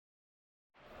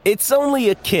It's only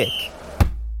a kick,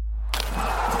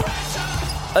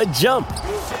 a jump,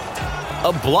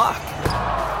 a block.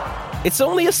 It's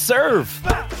only a serve.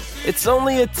 It's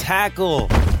only a tackle,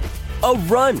 a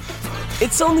run.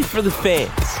 It's only for the fans.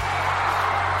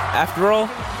 After all,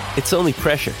 it's only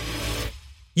pressure.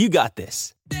 You got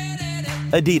this.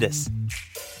 Adidas.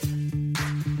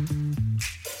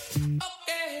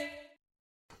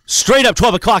 Straight up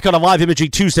 12 o'clock on a live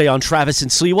imaging Tuesday on Travis and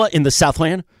Sliwa in the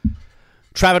Southland.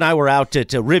 Trav and I were out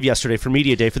at Riv yesterday for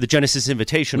Media Day for the Genesis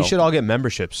Invitational. We should all get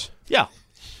memberships. Yeah.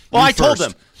 Well, I told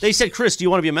them. They said, Chris, do you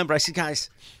want to be a member? I said, guys,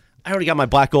 I already got my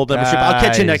black gold membership. I'll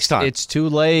catch you next time. It's too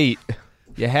late.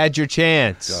 You had your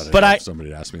chance. God, but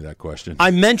somebody asked me that question.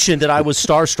 I mentioned that I was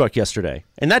starstruck yesterday,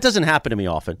 and that doesn't happen to me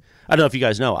often. I don't know if you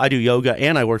guys know. I do yoga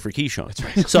and I work for Keyshawn. That's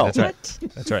right. So That's right.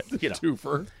 That's right. You know.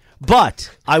 Twofer. But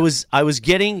I was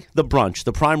getting the brunch,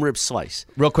 the prime rib slice.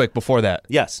 Real quick before that.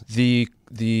 Yes. The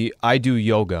I do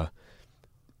yoga.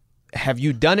 Have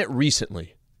you done it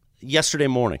recently? Yesterday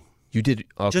morning. You did.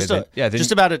 Okay.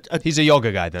 Just about a he's a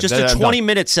yoga guy then. Just a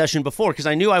 20-minute session before because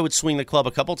I knew I would swing the club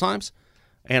a couple times,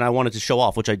 and I wanted to show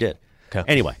off, which I did. Okay.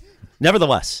 Anyway,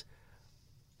 nevertheless,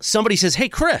 somebody says, "Hey,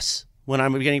 Chris," when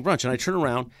I'm getting brunch, and I turn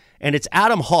around, and it's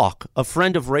Adam Hawk, a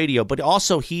friend of radio, but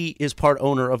also he is part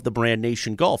owner of the brand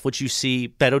Nation Golf, which you see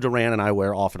Beto Duran and I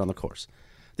wear often on the course.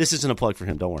 This isn't a plug for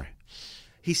him, don't worry.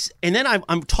 And then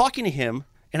I'm talking to him,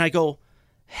 and I go,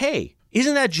 "Hey,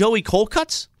 isn't that Joey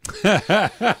Colcuts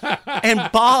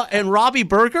and Robbie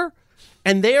Berger?"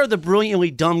 And they are the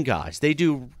brilliantly dumb guys. They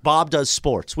do Bob Does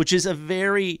Sports, which is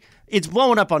it's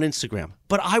blowing up on Instagram.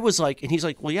 But I was like, and he's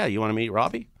like, "Well, yeah, you want to meet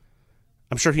Robbie?"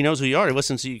 I'm sure he knows who you are. He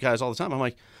listens to you guys all the time. I'm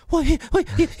like, "Well,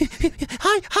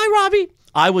 hi, Robbie."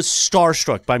 I was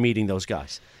starstruck by meeting those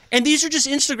guys. And these are just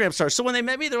Instagram stars. So when they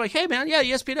met me, they're like, "Hey, man, yeah,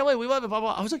 ESPN LA, we love it, blah,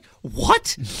 blah." I was like,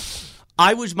 "What?"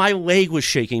 My leg was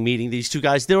shaking meeting these two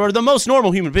guys. They were the most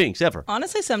normal human beings ever.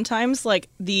 Honestly, sometimes like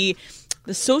the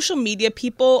social media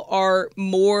people are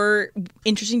more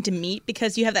interesting to meet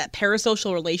because you have that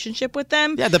parasocial relationship with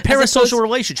them. Yeah, the parasocial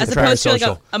relationship. As opposed to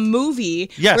like a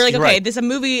movie. Yes, where like, okay, right. This is a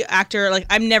movie actor, like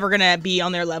I'm never gonna be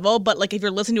on their level. But like if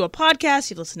you're listening to a podcast,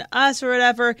 you listen to us or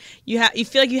whatever, you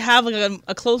feel like you have like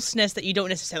a closeness that you don't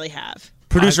necessarily have.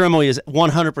 Producer Emily is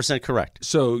 100% correct.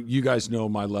 So you guys know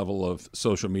my level of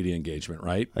social media engagement,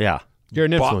 right? Yeah. You're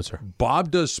an influencer.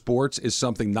 Bob Does Sports is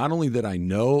something not only that I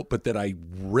know, but that I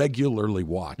regularly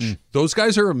watch. Those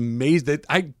guys are amazed.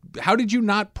 How did you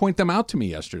not point them out to me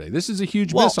yesterday? This is a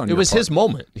huge miss on your part. It was his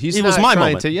moment. It was my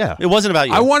moment. It wasn't about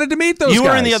you. I wanted to meet those guys. You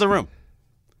were in the other room.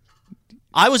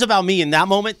 I was about me in that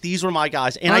moment. These were my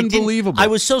guys. And Unbelievable. I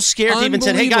was so scared to even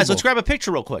say, "Hey, guys, let's grab a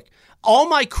picture real quick." All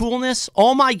my coolness,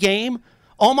 all my game,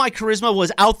 all my charisma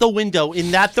was out the window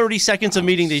in that 30 seconds of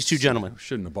meeting these two gentlemen.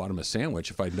 Shouldn't have bought him a sandwich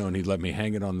if I'd known he'd let me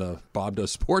hang it on the Bob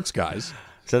Does Sports guys.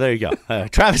 So there you go.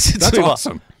 Travis. That's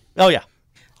awesome. Oh, yeah.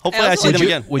 Hopefully I see them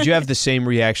again. Would you have the same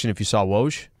reaction if you saw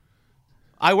Woj?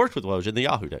 I worked with Woj in the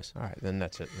Yahoo days. All right, then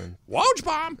that's it. Then. Woj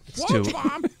bomb. Woj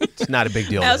bomb. It's not a big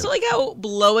deal. I also like how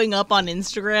blowing up on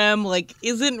Instagram like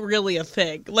isn't really a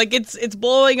thing. Like it's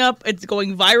blowing up. It's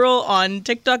going viral on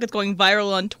TikTok. It's going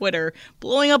viral on Twitter.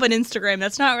 Blowing up on Instagram.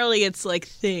 That's not really its like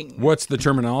thing. What's the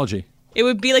terminology? It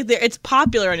would be like it's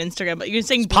popular on Instagram, but you're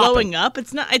saying blowing up.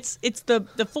 It's not. It's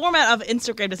the format of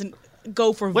Instagram doesn't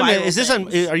go for viral. Wait a minute, is this?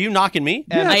 Are you knocking me?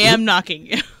 I am knocking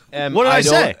you. What did I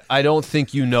say? I don't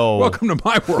think you know. Welcome to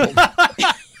my world.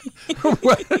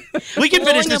 We can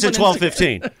finish this at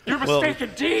 12:15. You're mistaken,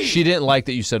 D. She didn't like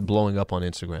that you said blowing up on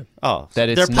Instagram. Oh, that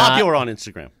it's they're popular on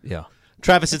Instagram. Yeah.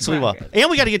 Travis and Sliwa.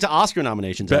 And we got to get to Oscar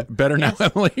nominations. Better now,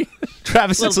 Emily.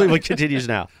 Travis and Sliwa continues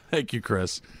now. Thank you,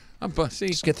 Chris. See,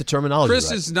 just get the terminology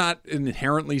Chris right. is not an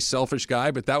inherently selfish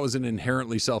guy, but that was an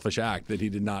inherently selfish act that he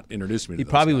did not introduce me to. He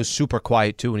probably was super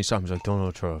quiet, too, when he saw him. He was like, don't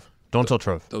tell Trev. Don't tell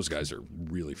Trev. Those guys are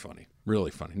really funny.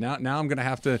 Really funny. Now I'm going to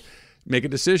have to make a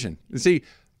decision. And see,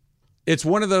 it's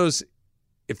one of those,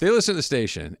 if they listen to the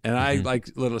station and I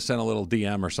send a little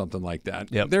DM or something like that,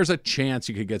 there's a chance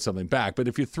you could get something back. But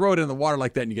if you throw it in the water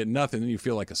like that and you get nothing, then you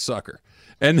feel like a sucker.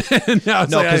 And then now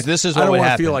it's because this is what would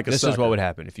happen. Feel like this is what would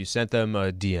happen. If you sent them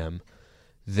a DM,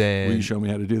 then... Will you show me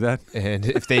how to do that? And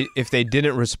if they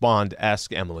didn't respond,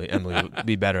 ask Emily. Emily would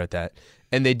be better at that.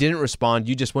 And they didn't respond,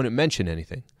 you just wouldn't mention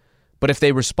anything. But if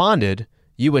they responded,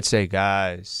 you would say,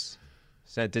 guys,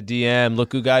 sent a DM,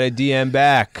 look who got a DM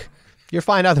back. You're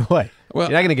fine either way. Well,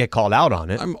 you're not going to get called out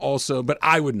on it. I'm also, but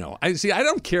I would know. I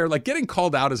don't care. Like, getting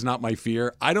called out is not my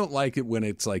fear. I don't like it when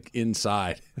it's like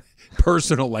inside,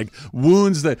 personal, like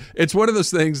wounds that it's one of those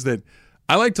things that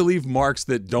I like to leave marks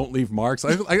that don't leave marks.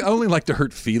 I only like to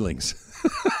hurt feelings.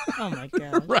 Oh my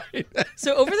god! Right.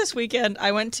 So over this weekend,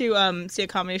 I went to see a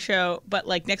comedy show, but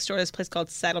like next door to this place called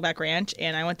Saddleback Ranch,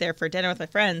 and I went there for dinner with my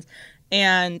friends.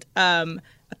 And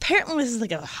apparently, this is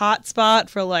like a hot spot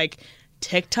for like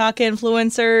TikTok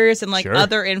influencers and like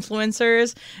other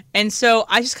influencers. And so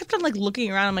I just kept on like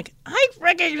looking around. I'm like, I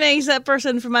recognize that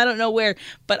person from I don't know where,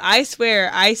 but I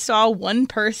swear I saw one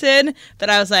person that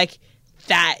I was like,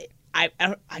 that. I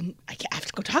have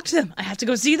to go talk to them. I have to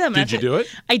go see them. Did you do it?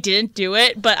 I didn't do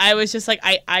it, but I was just like,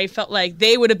 I felt like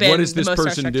they would have been. What does this the most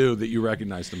person starstruck. do that you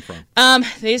recognize them from?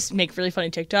 They just make really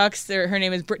funny TikToks. Her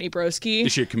name is Brittany Broski.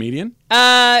 Is she a comedian?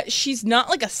 She's not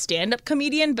like a stand-up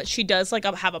comedian, but she does like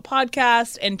have a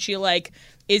podcast, and she like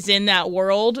is in that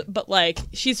world. But like,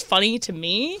 she's funny to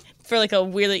me for like a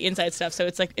really inside stuff. So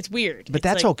it's like it's weird. But It's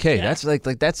that's like, okay. yeah. That's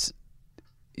like that's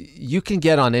you can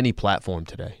get on any platform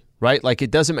today, right? Like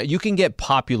it doesn't matter. You can get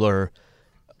popular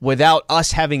without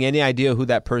us having any idea who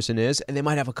that person is, and they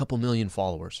might have a couple million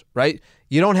followers, right?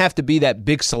 You don't have to be that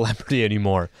big celebrity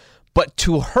anymore. But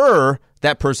to her,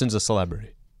 that person's a celebrity.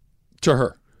 To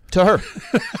her. To her.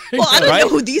 Well, I don't Right? know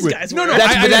who these guys were.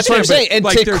 That's what I'm saying. And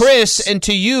like, to there's- Chris and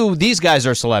to you, these guys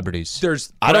are celebrities.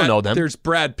 I don't know them. There's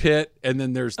Brad Pitt, and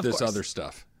then there's this course. other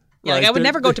stuff. Yeah, like Right? I would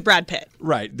never go to Brad Pitt.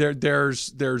 Right.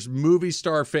 There's movie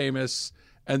star famous,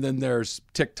 and then there's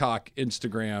TikTok,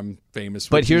 Instagram famous.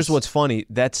 But which here's is- what's funny.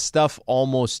 That stuff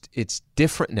almost, it's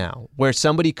different now, where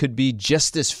somebody could be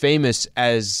just as famous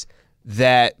as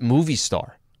that movie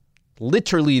star.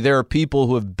 Literally, there are people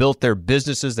who have built their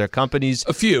businesses, their companies.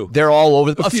 A few. They're all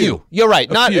over. A few. You're right.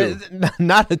 A Not few.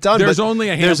 not a ton. There's but only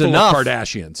a there's handful enough. of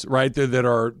Kardashians, right? That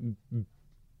are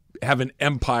have an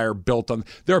empire built on.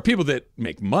 There are people that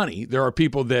make money. There are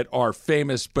people that are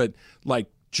famous, but like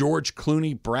George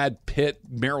Clooney, Brad Pitt,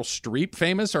 Meryl Streep,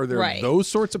 famous. Are there Right. those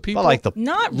sorts of people? Well, like the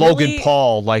Not Logan really.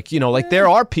 Paul, like there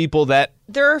are people that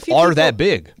There are a few are people that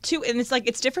big. too, and it's like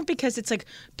it's different because it's like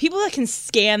people that can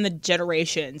scan the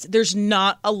generations. There's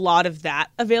not a lot of that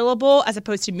available as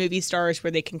opposed to movie stars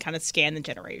where they can kind of scan the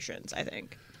generations. I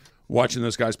think. Watching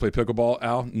those guys play pickleball,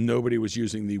 Al, nobody was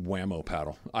using the Whammo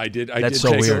paddle. I did That's did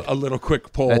so take weird. a little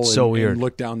quick poll That's so and weird.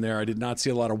 look down there. I did not see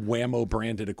a lot of Whammo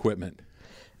branded equipment.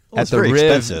 Well, it's very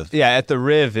expensive. Yeah, at the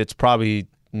Riv, it's probably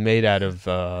made out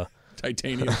of.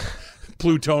 Titanium,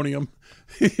 plutonium,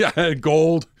 yeah,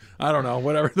 gold. I don't know,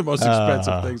 whatever the most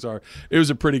expensive things are. It was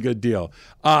a pretty good deal.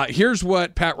 Here's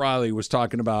what Pat Riley was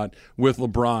talking about with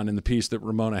LeBron in the piece that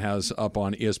Ramona has up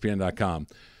on ESPN.com.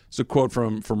 It's a quote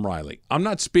from Riley. I'm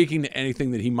not speaking to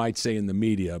anything that he might say in the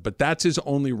media, but that's his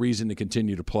only reason to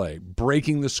continue to play.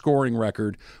 Breaking the scoring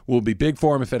record will be big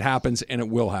for him if it happens, and it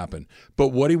will happen.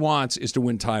 But what he wants is to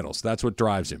win titles. That's what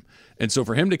drives him. And so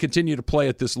for him to continue to play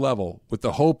at this level with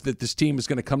the hope that this team is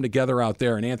going to come together out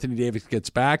there and Anthony Davis gets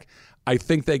back, I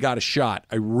think they got a shot.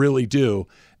 I really do.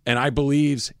 And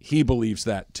he believes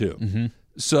that too. Mm-hmm.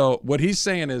 So what he's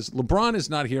saying is LeBron is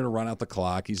not here to run out the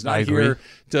clock. He's not here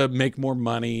to make more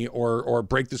money or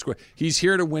break the score. He's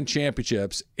here to win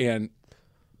championships. And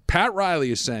Pat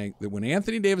Riley is saying that when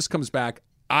Anthony Davis comes back,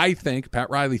 Pat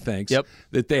Riley thinks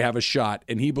that they have a shot.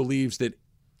 And he believes that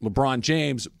LeBron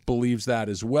James believes that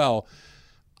as well.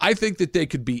 I think that they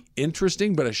could be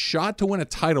interesting, but a shot to win a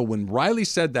title, when Riley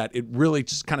said that, it really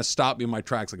just kind of stopped me in my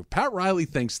tracks. Like, if Pat Riley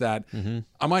thinks that,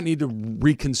 I might need to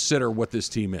reconsider what this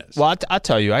team is. Well, I'll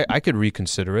tell you, I could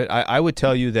reconsider it. I would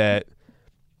tell you that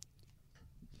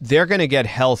they're going to get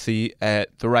healthy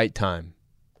at the right time.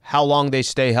 How long they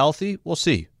stay healthy, we'll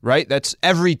see, right? That's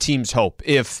every team's hope.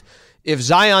 If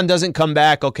Zion doesn't come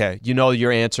back, okay, you know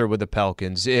your answer with the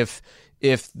Pelicans. If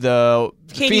the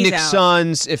KD's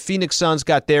out. Phoenix Suns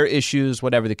got their issues,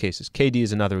 whatever the case is. KD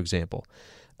is another example.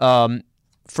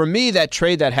 For me, that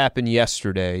trade that happened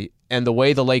yesterday and the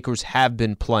way the Lakers have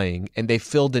been playing, and they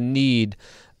filled a need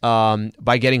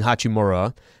by getting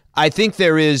Hachimura, I think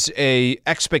there is a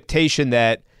expectation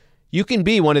that you can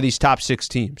be one of these top 6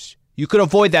 teams. You could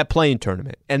avoid that play-in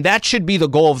tournament, and that should be the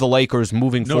goal of the Lakers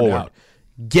moving forward. doubt.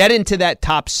 Get into that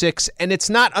top 6, and it's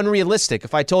not unrealistic.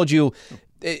 If I told you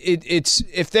it's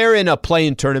if they're in a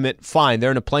play-in tournament, fine, they're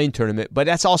in a play-in tournament, but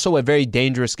that's also a very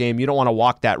dangerous game. You don't want to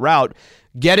walk that route.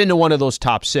 Get into one of those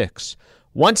top 6.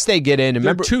 Once they get in, They're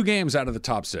remember 2 games out of the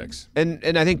top 6. and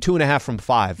I think 2.5 from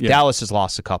 5. Yeah. Dallas has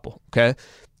lost a couple. Okay.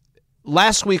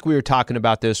 Last week we were talking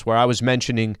about this where I was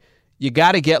mentioning you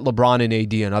got to get LeBron and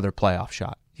AD another playoff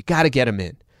shot. You got to get them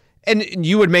in. And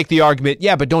you would make the argument,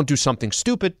 yeah, but don't do something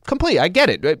stupid. Complete. I get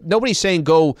it. Nobody's saying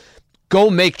go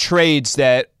make trades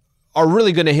that are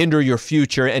really going to hinder your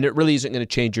future, and it really isn't going to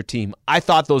change your team. I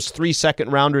thought those 3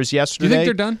 second-rounders yesterday. Do you think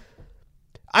they're done?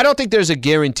 I don't think there's a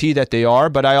guarantee that they are,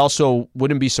 but I also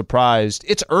wouldn't be surprised.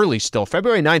 It's early still.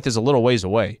 February 9th is a little ways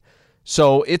away.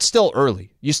 So it's still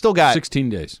early. You still got 16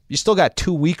 days. You still got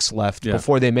 2 weeks left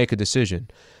before they make a decision.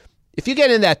 If you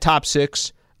get in that top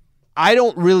 6, I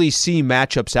don't really see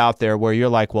matchups out there where you're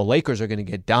like, well, Lakers are going to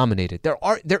get dominated.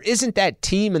 There isn't that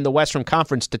team in the Western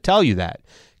Conference to tell you that.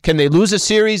 Can they lose a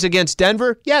series against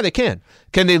Denver? Yeah, they can.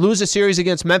 Can they lose a series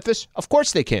against Memphis? Of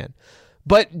course they can.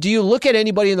 But do you look at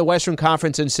anybody in the Western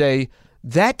Conference and say,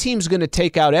 that team's going to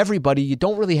take out everybody? You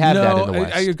don't really have that in the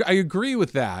West. I agree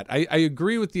with that. I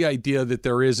agree with the idea that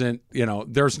there isn't,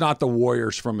 there's not the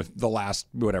Warriors from the last,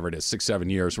 whatever it is, 6-7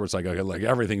 years where it's like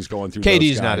everything's going through KD's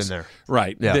those guys. Not in there.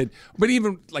 Right. Yeah. But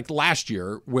even like last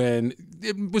year when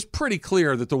it was pretty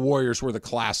clear that the Warriors were the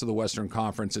class of the Western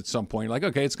Conference at some point, like,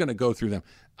 okay, it's going to go through them.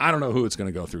 I don't know who it's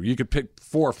going to go through. You could pick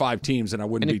 4 or 5 teams and I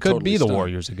wouldn't be totally And it could be the stunned.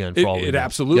 Warriors again for all we know. It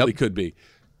absolutely could be.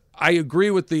 I agree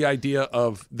with the idea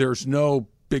of there's no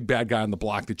big bad guy on the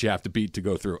block that you have to beat to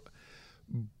go through.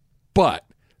 But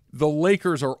the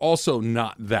Lakers are also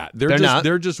not that.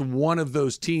 They're just one of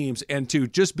those teams, and to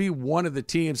just be one of the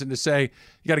teams and to say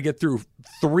you got to get through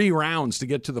 3 rounds to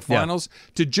get to the finals,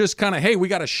 to just kind of, hey, we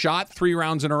got a shot 3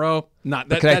 rounds in a row. Can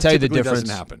I tell you the difference?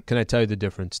 Doesn't happen. Can I tell you the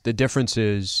difference? The difference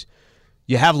is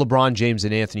you have LeBron James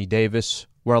and Anthony Davis,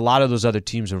 where a lot of those other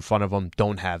teams in front of them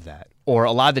don't have that. Or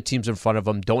a lot of the teams in front of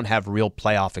them don't have real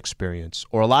playoff experience.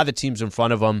 Or a lot of the teams in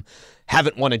front of them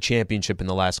haven't won a championship in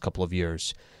the last couple of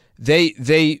years.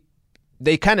 They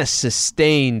kind of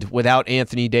sustained without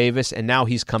Anthony Davis, and now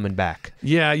he's coming back.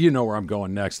 Yeah, you know where I'm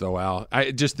going next, though, Al.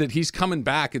 Just that he's coming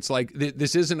back. It's like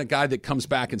this isn't a guy that comes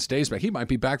back and stays back. He might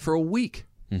be back for a week.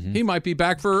 Mm-hmm. He might be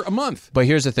back for a month. But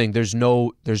here's the thing: there's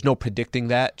no predicting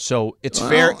that. So it's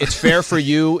fair. It's fair for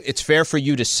you. It's fair for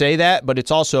you to say that, but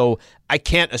it's also I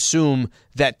can't assume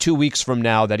that 2 weeks from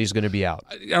now that he's going to be out.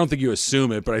 I don't think you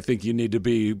assume it, but I think you need to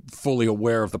be fully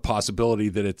aware of the possibility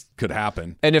that it could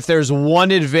happen. And if there's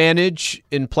one advantage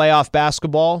in playoff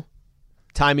basketball,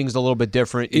 timing's a little bit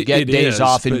different. You get days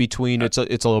off in between. It's a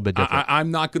little bit different. I'm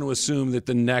not going to assume that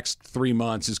the next 3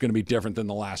 months is going to be different than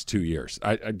the last 2 years.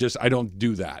 I don't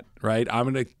do that, right?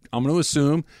 I'm going to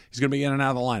assume he's going to be in and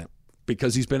out of the lineup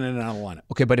because he's been in and out of the lineup.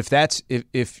 Okay, but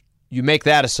if you make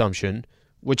that assumption,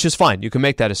 which is fine, you can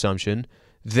make that assumption,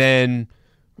 then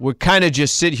we kind of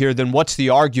just sit here. Then what's the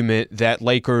argument that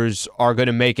Lakers are going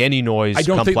to make any noise? I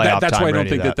don't come think playoff that's time why I don't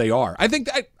think that they are.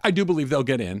 I do believe they'll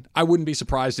get in. I wouldn't be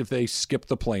surprised if they skip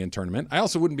the play-in tournament. I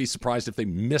also wouldn't be surprised if they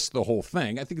miss the whole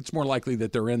thing. I think it's more likely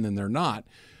that they're in than they're not.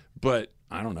 But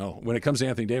I don't know. When it comes to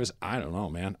Anthony Davis, I don't know,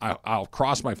 man. I'll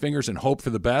cross my fingers and hope for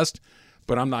the best,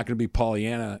 but I'm not going to be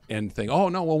Pollyanna and think, oh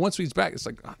no, well once he's back, it's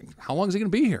like, how long is he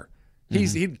going to be here?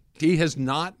 Mm-hmm. He has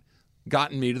not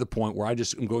gotten me to the point where I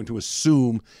just am going to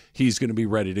assume he's going to be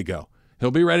ready to go.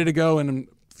 He'll be ready to go in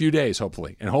a few days,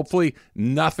 hopefully. And hopefully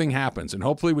nothing happens. And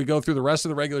hopefully we go through the rest of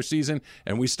the regular season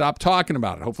and we stop talking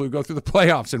about it. Hopefully we go through the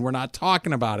playoffs and we're not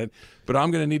talking about it. But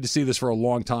I'm going to need to see this for a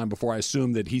long time before I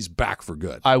assume that he's back for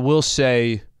good. I will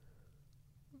say,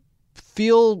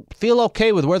 feel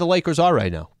okay with where the Lakers are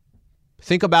right now.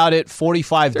 Think about it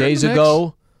 45 days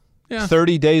ago,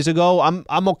 30 days ago.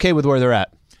 I'm okay with where they're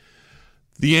at.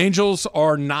 The Angels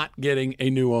are not getting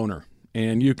a new owner,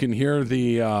 and you can hear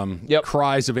the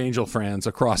cries of Angel fans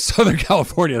across Southern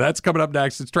California. That's coming up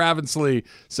next. It's Travis Lee,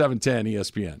 710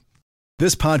 ESPN.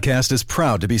 This podcast is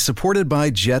proud to be supported by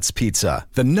Jets Pizza,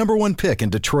 the #1 pick in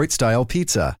Detroit-style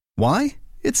pizza. Why?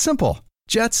 It's simple.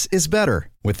 Jets is better.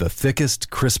 With the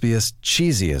thickest, crispiest,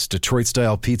 cheesiest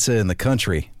Detroit-style pizza in the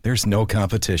country, there's no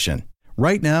competition.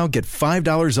 Right now, get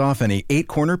 $5 off any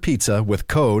 8-corner pizza with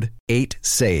code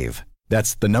 8SAVE.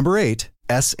 That's the number 8,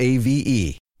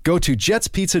 SAVE. Go to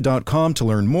jetspizza.com to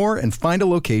learn more and find a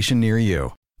location near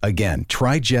you. Again,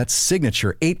 try Jet's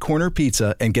signature 8-corner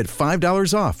pizza and get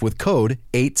 $5 off with code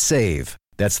 8SAVE.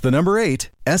 That's the number 8,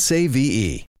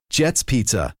 SAVE. Jet's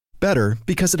Pizza. Better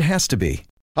because it has to be.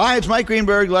 Hi, it's Mike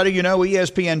Greenberg letting you know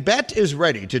ESPN Bet is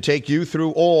ready to take you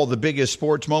through all the biggest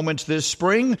sports moments this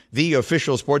spring. The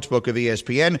official sportsbook of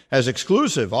ESPN has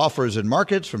exclusive offers and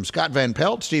markets from Scott Van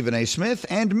Pelt, Stephen A. Smith,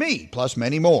 and me, plus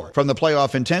many more. From the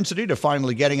playoff intensity to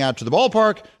finally getting out to the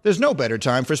ballpark, there's no better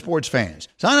time for sports fans.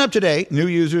 Sign up today. New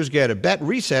users get a bet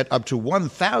reset up to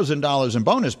 $1,000 in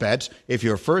bonus bets if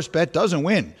your first bet doesn't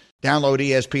win. Download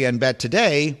ESPN Bet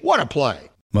today. What a play.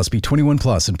 Must be 21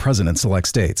 plus and present in select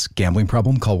states. Gambling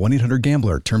problem? Call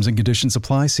 1-800-GAMBLER. Terms and conditions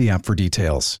apply. See app for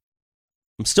details.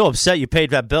 I'm still upset you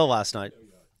paid that bill last night.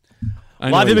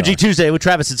 Live Imaging Tuesday with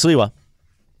Travis and Sliwa.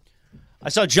 I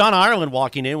saw John Ireland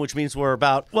walking in, which means we're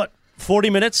about, 40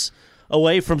 minutes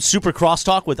away from Super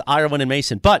Crosstalk with Ireland and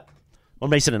Mason. But Well,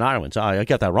 Mason and Ireland. So I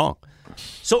got that wrong.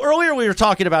 So earlier we were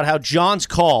talking about how John's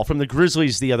call from the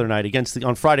Grizzlies the other night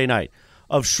on Friday night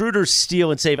of Schroeder's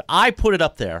steal and save. I put it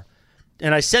up there,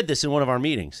 and I said this in one of our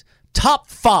meetings. Top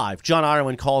 5 John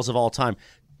Ireland calls of all time.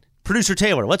 Producer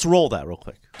Taylor, let's roll that real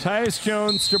quick. Tyus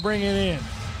Jones to bring it in.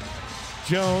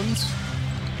 Jones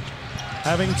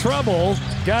having trouble.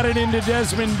 Got it into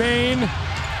Desmond Bain.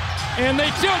 And they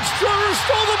judge. Schroeder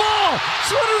stole the ball.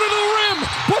 Schroeder to the rim.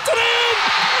 Puts it in.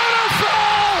 And a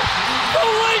foul. The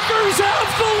Lakers have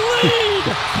the lead.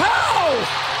 How?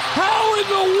 How in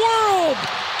the world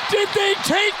did they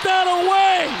take that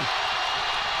away?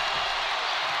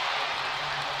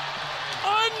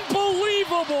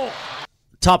 Unbelievable.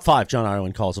 Top 5 John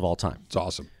Ireland calls of all time. It's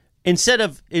awesome. Instead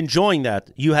of enjoying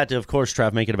that, you had to, of course,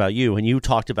 Trav, make it about you, and you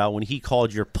talked about when he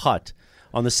called your putt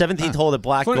on the 17th hole at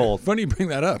Black Gold. Funny you bring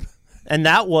that up. And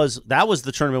that was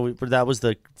the tournament. That was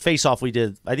the face-off we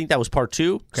did. I think that was part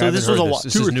 2. Okay, so this was a lot.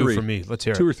 This is new for me. Let's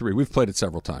hear it. 2 or 3. We've played it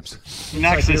several times.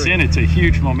 Knocks this in. It's a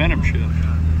huge momentum shift.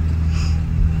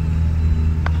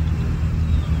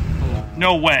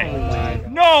 No way.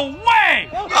 No way!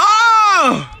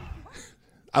 Oh!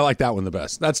 I like that one the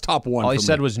best. That's top 1. All he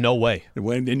said was no way.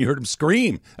 And you heard him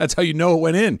scream. That's how you know it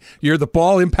went in. You heard the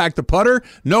ball impact the putter.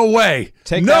 No way.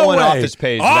 Take no that one way. off his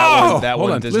page. Oh! That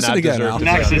one does Listen not again, deserve Al. to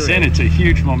Knocks this in. It's a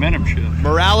huge momentum shift.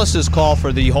 Morales' call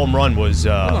for the home run was...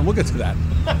 Hold on, we'll get to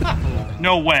that.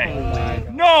 No way.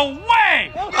 No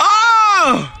way!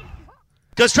 Oh!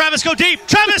 Does Travis go deep?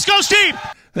 Travis goes deep!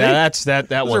 Yeah, that's that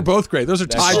Those one. are both great. Those are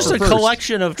tied It's for just a first.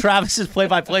 collection of Travis's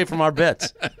play-by-play from our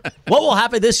bits. What will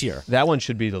happen this year That one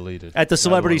should be deleted. at the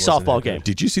celebrity That one wasn't softball that good. game?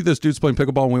 Did you see those dudes playing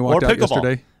pickleball when we walked Or out pickleball.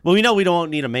 yesterday? Well, we know we don't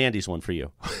need a Mandy's one for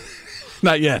you.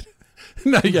 Not yet.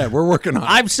 Not yet. We're working on it.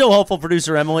 I'm still hopeful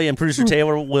producer Emily and producer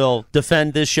Taylor will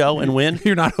defend this show and win.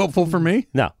 You're not hopeful for me?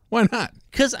 No. Why not?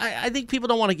 Because I think people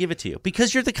don't want to give it to you.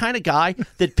 Because you're the kind of guy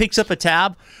that picks up a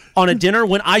tab on a dinner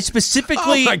when I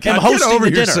specifically Oh my God, am hosting get over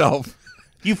the dinner. yourself.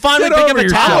 You finally Get pick up over a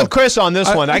yourself. I'm tab. with Chris on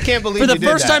this one. I can't believe For the you did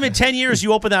first that. time in 10 years,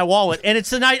 you open that wallet, and it's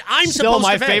the night I'm Still supposed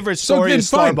my to pay. favorite So story then is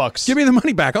fine. Starbucks. Give me the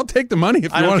money back. I'll take the money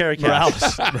if I you don't want.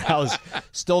 care. Morales.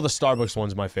 Still the Starbucks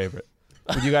one's my favorite.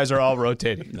 But you guys are all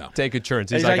rotating. No. Take insurance.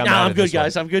 He's He's like, I'm "Nah, mad I'm at good, this one.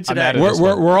 guys. I'm good I'm today." mad at this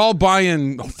We're, one. we're all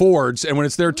buying Fords, and when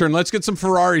it's their turn, let's get some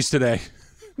Ferraris today.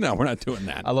 No, we're not doing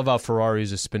that. I love how Ferrari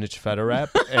is a spinach feta wrap.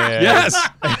 And Yes,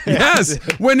 yes.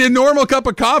 When a normal cup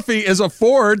of coffee is a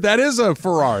Ford, that is a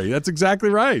Ferrari. That's exactly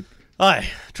right. All right,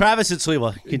 Travis and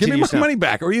Sliwa continues Give me my now. money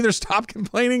back, or either stop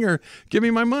complaining or give me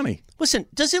my money. Listen,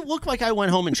 does it look like I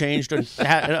went home and changed or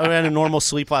had a normal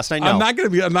sleep last night? No. I'm not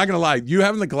gonna lie. You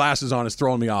having the glasses on is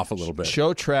throwing me off a little bit.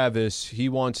 Show Travis he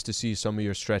wants to see some of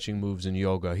your stretching moves in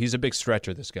yoga. He's a big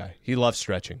stretcher, this guy. He loves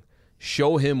stretching.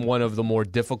 Show him one of the more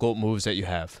difficult moves that you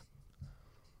have.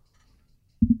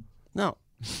 No.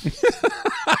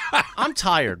 I'm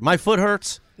tired. My foot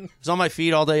hurts. I was on my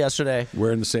feet all day yesterday.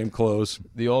 Wearing the same clothes.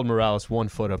 The old Morales, 1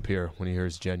 foot up here when he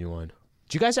hears Genuine.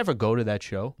 Did you guys ever go to that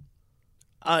show?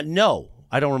 No.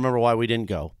 I don't remember why we didn't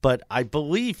go, but I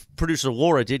believe producer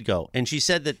Laura did go, and she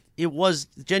said that it was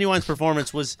Genuine's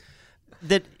performance was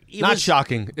that it Not was,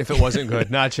 shocking if it wasn't good.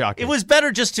 Not shocking. It was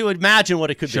better just to imagine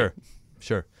what it could Sure. be.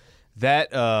 Sure.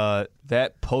 That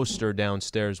poster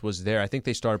downstairs was there. I think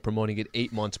they started promoting it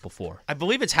 8 months before. I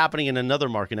believe it's happening in another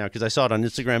market now because I saw it on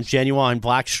Instagram. Genuine,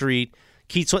 Blackstreet,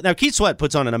 Keith Sweat. Now Keith Sweat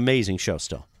puts on an amazing show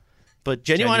still, but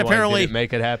Genuine apparently didn't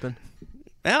make it happen.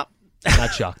 Yeah.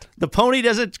 Not shocked. The pony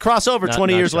doesn't cross over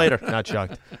 20 years shocked. later. Not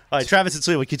shocked. All right, Travis and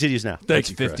Sliwa continues now. Thank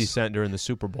you, 50 Chris. Cent during the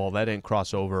Super Bowl. That didn't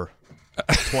cross over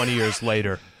 20 years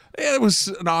later. It was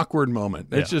an awkward moment.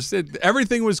 It's just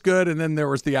everything was good, and then there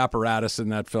was the apparatus,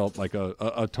 and that felt like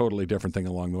a totally different thing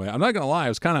along the way. I'm not going to lie. I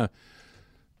was kind of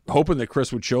hoping that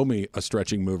Chris would show me a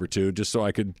stretching move or two just so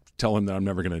I could tell him that I'm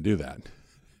never going to do that.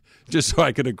 Just so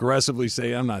I could aggressively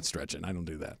say, I'm not stretching. I don't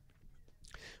do that.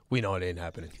 We know it ain't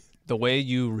happening. The way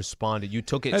you responded, you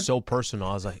took it so personal.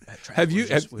 I was like, we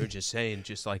were just saying,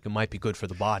 just like it might be good for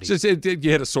the body. Just, you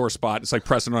hit a sore spot. It's like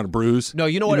pressing on a bruise. No,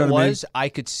 you know what it I mean? was? I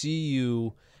could see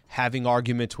you having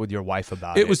arguments with your wife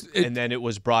about it. And then it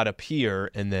was brought up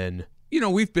here, and then... You know,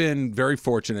 we've been very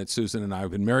fortunate, Susan and I.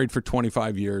 We've been married for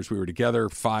 25 years. We were together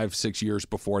 5-6 years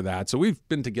before that. So we've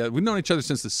been together. We've known each other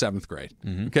since the 7th grade.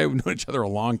 Mm-hmm. Okay? We've known each other a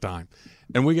long time.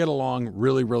 And we get along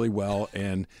really, really well.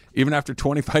 And even after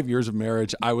 25 years of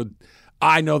marriage,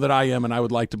 I know that I am, and I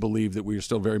would like to believe that we are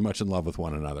still very much in love with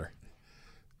one another.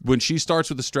 When she starts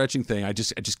with the stretching thing, I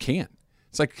just can't.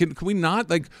 It's like, can we not?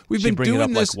 Like, we've been bring doing it up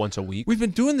this like once a week. We've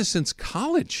been doing this since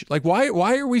college. Like, why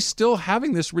are we still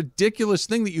having this ridiculous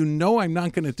thing that you know I'm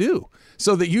not going to do?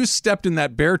 So that you stepped in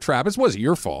that bear trap. It wasn't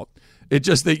your fault. It's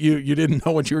just that you didn't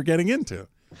know what you were getting into.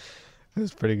 It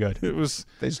was pretty good. It was.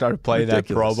 They started playing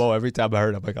ridiculous. that promo. Every time I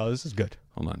heard it, I'm like, oh, this is good.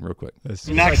 Hold on real quick.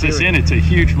 He knocks this in, it's a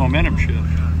huge momentum shift.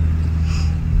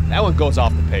 That one goes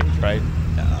off the page, right?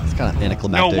 It's kind of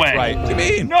anticlimactic. No way. Right. What do you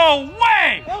mean? No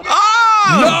way!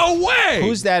 No way!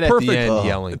 Who's that at Perfect. the end I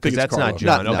yelling? think Because it's that's Carlo. not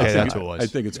John. No, Okay, no, that's who it was. I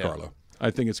think it's Carlo.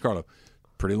 I think it's Carlo.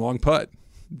 Pretty long putt.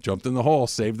 Jumped in the hole,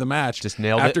 saved the match. Just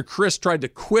nailed it. After Chris tried to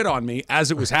quit on me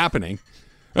as it was happening.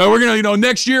 We're gonna,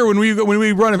 next year when we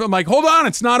run it, I'm like, hold on,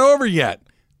 it's not over yet.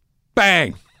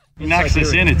 Bang. He knocks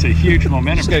this in, it's a huge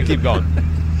momentum Just going to shift. keep going.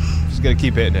 Just going to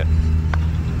keep hitting it.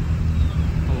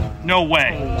 No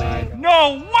way.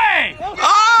 No way!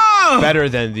 Better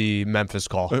than the Memphis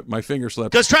call. My finger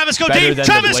slipped. Does Travis go Better deep? than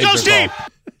Travis the goes Blazer deep. call.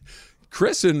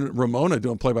 Chris and Ramona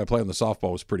doing play-by-play on the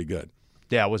softball was pretty good.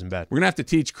 Yeah, it wasn't bad. We're going to have to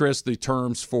teach Chris the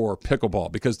terms for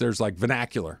pickleball because there's like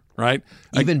vernacular, right?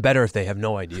 Even better if they have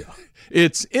no idea.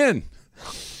 It's in.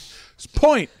 It's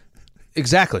point.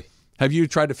 Exactly. Have you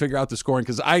tried to figure out the scoring?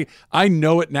 Because I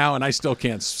know it now and I still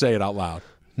can't say it out loud.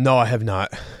 No, I have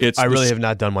not. I really the- have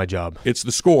not done my job. It's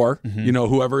the score.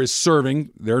 Whoever is serving,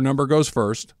 their number goes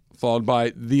first, followed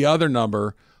by the other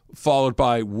number, followed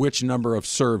by which number of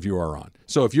serve you are on.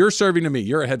 So if you're serving to me,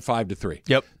 you're ahead 5-3.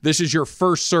 Yep. This is your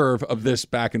first serve of this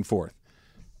back and forth.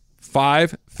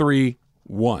 5, 3,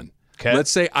 1. Okay.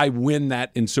 Let's say I win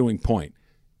that ensuing point.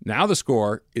 Now the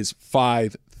score is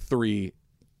 5, 3,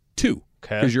 2.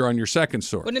 Okay. Because you're on your second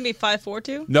serve. Wouldn't it be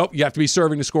 5-4-2? Nope, you have to be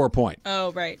serving to score a point.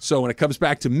 Oh, right. So when it comes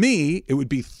back to me, it would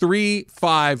be 3,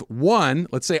 5, 1.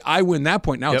 Let's say I win that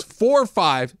point. Now Yep. it's 4,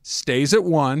 5, stays at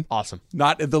 1. Awesome.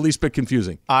 Not the least bit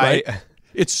confusing. Right?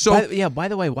 It's so By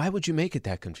the way, why would you make it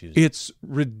that confusing? it's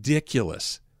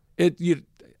ridiculous. I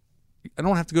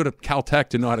don't have to go to Caltech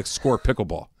to know how to score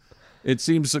pickleball. It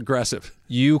seems aggressive.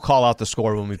 You call out the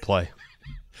score when we play.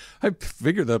 I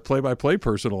figure the play-by-play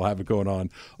person will have it going on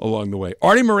along the way.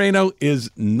 Artie Moreno is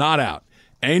not out.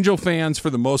 Angel fans, for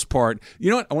the most part, you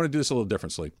know what? I want to do this a little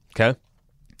differently. Okay.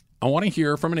 I want to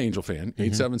hear from an Angel fan,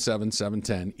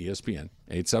 877-710 ESPN,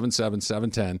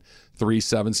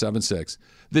 877-710-3776,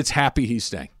 that's happy he's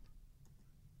staying.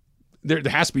 There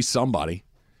has to be somebody,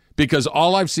 because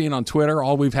all I've seen on Twitter,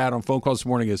 all we've had on phone calls this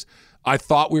morning is, I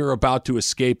thought we were about to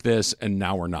escape this, and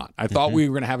now we're not. I thought we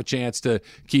were going to have a chance to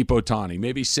keep Ohtani,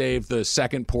 maybe save the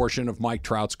second portion of Mike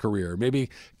Trout's career,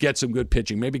 maybe get some good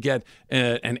pitching, maybe get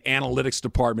an analytics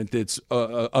department that's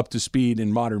up to speed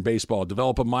in modern baseball,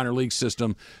 develop a minor league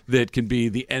system that can be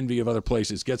the envy of other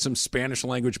places, get some Spanish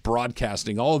language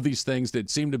broadcasting, all of these things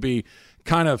that seem to be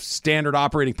kind of standard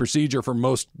operating procedure for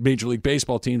most Major League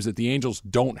Baseball teams that the Angels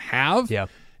don't have. Yeah.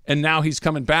 And now he's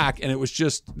coming back, and it was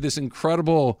just this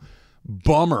incredible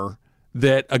bummer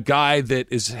that a guy that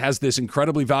has this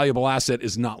incredibly valuable asset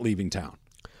is not leaving town.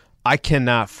 I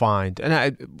cannot find,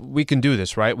 and we can do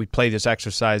this, right? We play this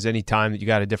exercise anytime that you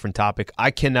got a different topic. I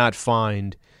cannot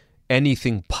find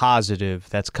anything positive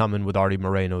that's coming with Artie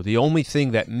Moreno. The only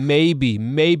thing that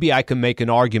maybe I can make an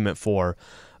argument for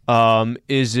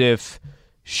is if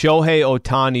Shohei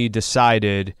Ohtani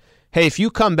decided, hey, if you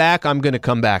come back, I'm going to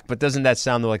come back. But doesn't that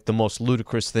sound like the most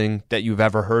ludicrous thing that you've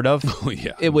ever heard of? Oh,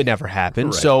 yeah. It would never happen.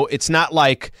 Correct. So it's not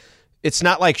like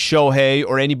Shohei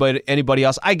or anybody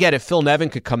else. I get it. Phil Nevin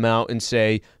could come out and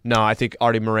say, no, I think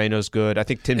Artie Moreno's good. I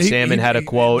think Tim Salmon had a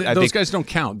quote. Those guys don't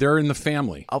count. They're in the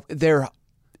family. They're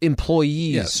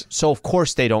employees, Yes. so of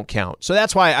course they don't count. So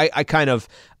that's why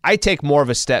I take more of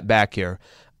a step back here.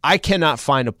 I cannot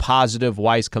find a positive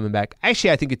why he's coming back.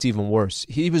 Actually, I think it's even worse.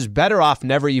 He was better off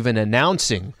never even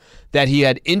announcing that he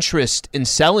had interest in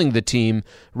selling the team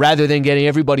rather than getting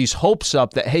everybody's hopes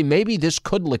up that, hey, maybe this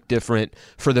could look different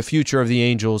for the future of the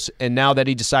Angels. And now that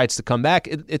he decides to come back,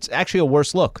 it's actually a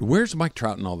worse look. Where's Mike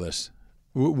Trout in all this?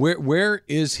 Where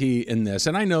is he in this?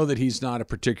 And I know that he's not a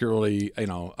particularly,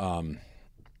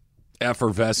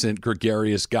 effervescent,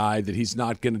 gregarious guy, that he's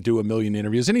not going to do a million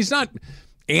interviews. And he's not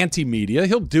anti-media.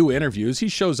 He'll do interviews. He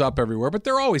shows up everywhere, but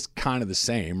they're always kind of the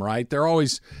same, right? They're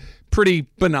always pretty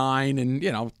benign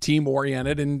and,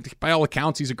 team-oriented. And by all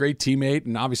accounts, he's a great teammate,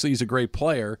 and obviously he's a great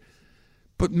player.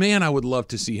 But, man, I would love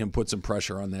to see him put some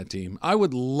pressure on that team. I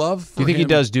would love for him. Do you think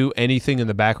he does do anything in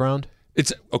the background?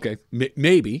 It's okay,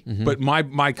 maybe, but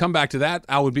my comeback to that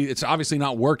would be, it's obviously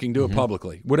not working. Do it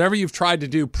publicly. Whatever you've tried to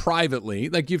do privately,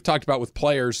 like you've talked about with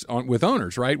players, with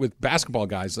owners, right? With basketball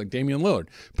guys like Damian Lillard,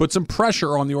 put some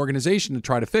pressure on the organization to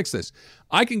try to fix this.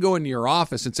 I can go into your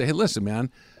office and say, hey, listen, man,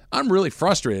 I'm really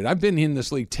frustrated. I've been in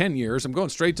this league 10 years. I'm going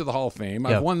straight to the Hall of Fame.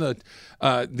 I've won the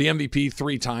MVP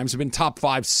 3 times. I've been top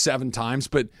 5 7 times,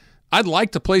 but I'd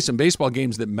like to play some baseball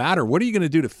games that matter. What are you going to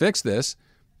do to fix this?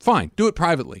 Fine, do it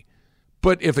privately.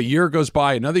 But if a year goes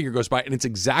by, another year goes by, and it's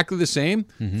exactly the same,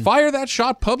 fire that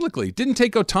shot publicly. It didn't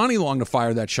take Ohtani long to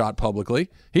fire that shot publicly.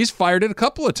 He's fired it a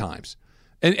couple of times.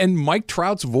 And Mike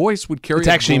Trout's voice would carry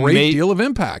a great deal of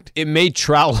impact. It made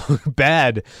Trout look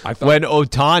bad when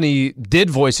Ohtani did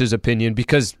voice his opinion,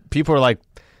 because people are like,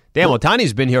 damn,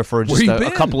 Ohtani's been here for just a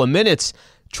couple of minutes.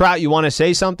 Trout, you want to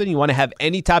say something? You want to have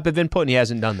any type of input? And he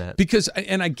hasn't done that. Because,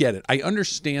 and I get it. I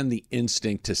understand the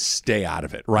instinct to stay out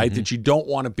of it, right? That you don't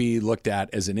want to be looked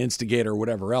at as an instigator or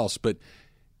whatever else. But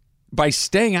by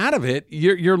staying out of it,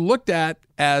 you're looked at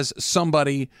as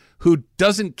somebody who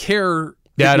doesn't care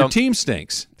if your team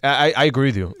stinks. I agree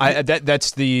with you.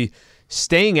 That's the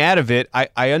staying out of it.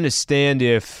 I understand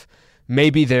if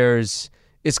maybe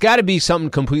it's got to be something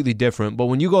completely different. But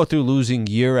when you go through losing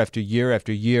year after year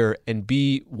after year and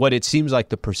be what it seems like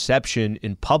the perception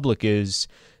in public is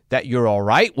that you're all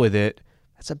right with it,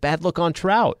 that's a bad look on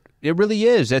Trout. It really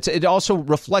is. It also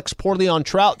reflects poorly on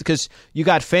Trout, because you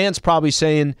got fans probably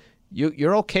saying,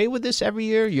 You're okay with this every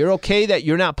year? You're okay that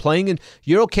you're not playing, and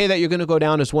you're okay that you're going to go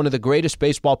down as one of the greatest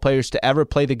baseball players to ever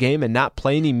play the game and not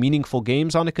play any meaningful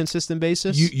games on a consistent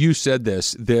basis? You said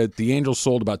this, that the Angels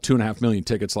sold about 2.5 million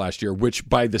tickets last year, which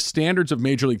by the standards of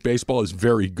Major League Baseball is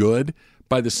very good.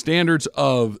 By the standards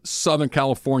of Southern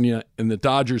California and the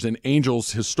Dodgers and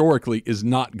Angels historically is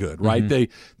not good, right?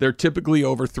 They're typically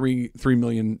over 3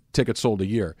 million tickets sold a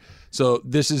year. So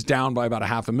this is down by about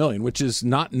 500,000, which is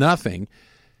not nothing.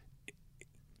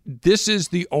 This is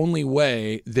the only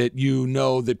way that you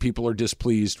know that people are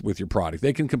displeased with your product.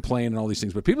 They can complain and all these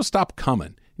things, but people stop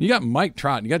coming. You got Mike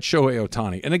Trout and you got Shohei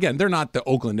Ohtani. And again, they're not the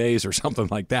Oakland A's or something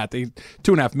like that.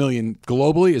 2.5 million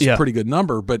globally is a pretty good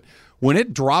number. But when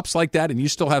it drops like that and you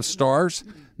still have stars,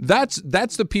 that's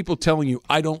the people telling you,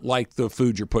 I don't like the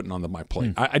food you're putting on my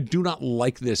plate. I do not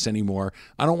like this anymore.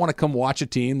 I don't want to come watch a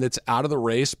team that's out of the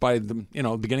race by the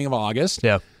beginning of August.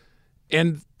 Yeah.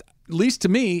 And at least to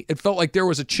me, it felt like there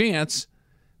was a chance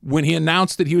when he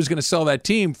announced that he was going to sell that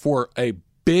team for a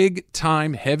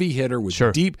big-time heavy hitter with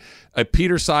deep, a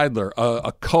Peter Seidler,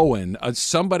 a Cohen,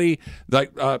 somebody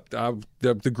like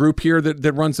the group here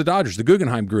that runs the Dodgers, the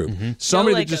Guggenheim Group.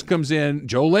 Somebody that just comes in,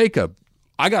 Joe Lacob.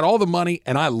 I got all the money,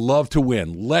 and I love to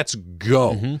win. Let's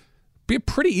go. Be a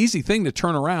pretty easy thing to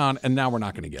turn around, and now we're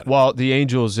not going to get it. Well, the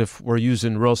Angels, if we're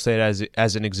using real estate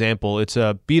as an example, it's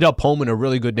a beat-up home in a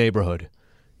really good neighborhood.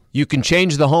 You can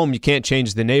change the home, you can't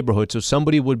change the neighborhood. So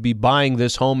somebody would be buying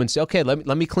this home and say, okay,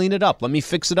 let me clean it up. Let me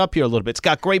fix it up here a little bit. It's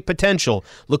got great potential.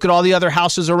 Look at all the other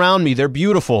houses around me. They're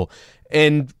beautiful.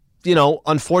 And,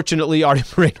 unfortunately, Artie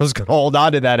Moreno's going to hold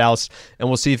on to that house, and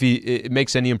we'll see if it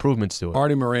makes any improvements to it.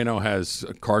 Artie Moreno has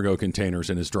cargo containers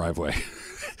in his driveway.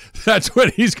 That's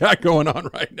what he's got going on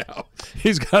right now.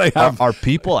 He's got to have. Are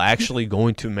people actually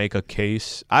going to make a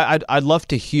case? I'd love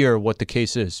to hear what the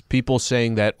case is. People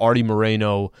saying that Artie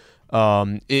Moreno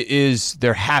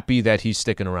they're happy that he's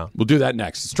sticking around. We'll do that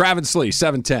next. It's Travis Lee,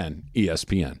 710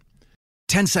 ESPN.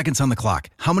 10 seconds on the clock.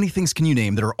 How many things can you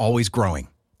name that are always growing?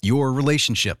 Your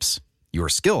relationships, your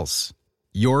skills,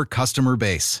 your customer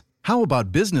base. How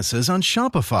about businesses on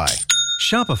Shopify?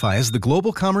 Shopify is the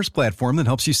global commerce platform that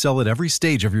helps you sell at every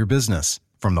stage of your business.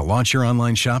 From the launch your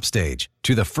online shop stage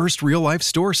to the first real-life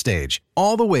store stage,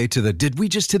 all the way to the did we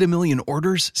just hit 1 million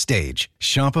orders stage.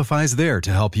 Shopify's there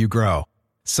to help you grow.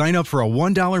 Sign up for a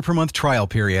 $1 per month trial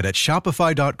period at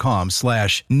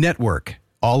shopify.com/network,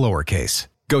 all lowercase.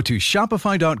 Go to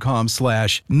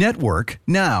shopify.com/network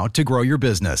now to grow your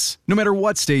business, no matter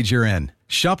what stage you're in.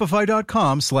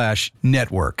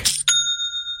 Shopify.com/network.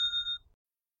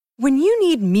 When you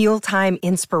need mealtime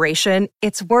inspiration,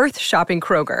 it's worth shopping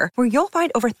Kroger, where you'll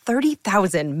find over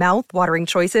 30,000 mouth-watering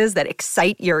choices that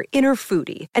excite your inner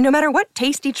foodie. And no matter what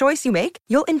tasty choice you make,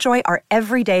 you'll enjoy our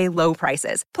everyday low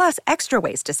prices, plus extra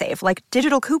ways to save, like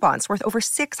digital coupons worth over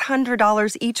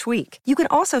 $600 each week. You can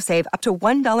also save up to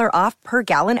 $1 off per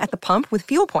gallon at the pump with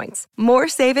fuel points. More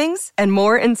savings and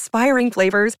more inspiring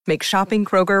flavors make shopping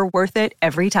Kroger worth it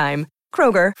every time.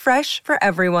 Kroger, fresh for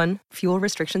everyone. Fuel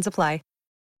restrictions apply.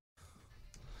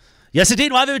 Yes,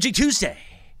 indeed. Live Imaging Tuesday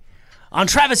on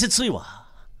Travis and Sliwa.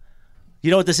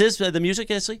 You know what this is? The music,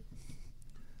 Slee?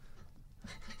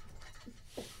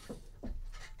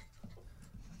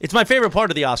 It's my favorite part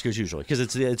of the Oscars usually because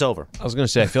it's over. I was going to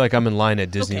say, I feel like I'm in line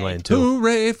at Disneyland too.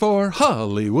 Hooray for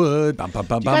Hollywood! Bum, bum,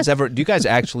 bum, do you guys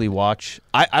actually watch?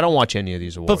 I don't watch any of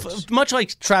these awards. But much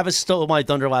like Travis stole my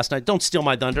thunder last night, don't steal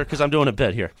my thunder because I'm doing a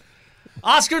bit here.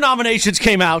 Oscar nominations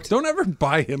came out. Don't ever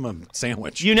buy him a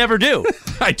sandwich. You never do.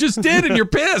 I just did, and you're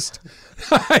pissed.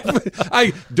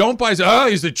 I don't buy. Oh,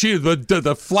 he's the chief.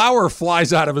 The flour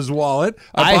flies out of his wallet.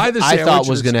 I buy the sandwich. I thought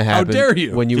was going to happen. How dare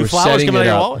you? When you were flowers setting come out it of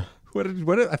your up. wallet?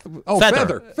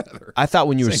 Feather. I thought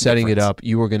when you were Same setting it difference. up,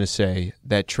 you were going to say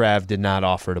that Trav did not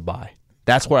offer to buy.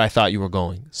 That's where I thought you were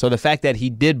going. So the fact that he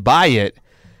did buy it,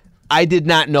 I did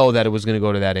not know that it was going to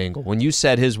go to that angle. When you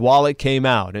said his wallet came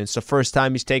out and it's the first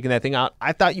time he's taken that thing out,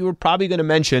 I thought you were probably going to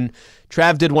mention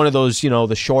Trav did one of those,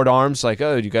 the short arms, like,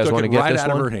 oh, do you guys want to get right this out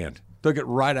one? of her hand. Took it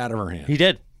right out of her hand. He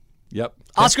did. Yep.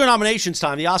 Oscar nominations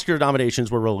time. The Oscar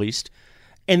nominations were released.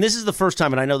 And this is the first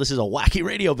time, and I know this is a wacky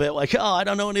radio bit, like, oh, I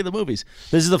don't know any of the movies.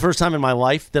 This is the first time in my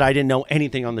life that I didn't know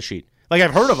anything on the sheet. Like,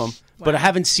 I've heard of them, but I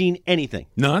haven't seen anything.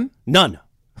 None? None.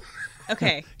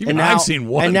 Okay. Even I've seen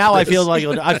one. And now I Chris.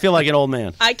 feel like an old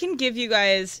man. I can give you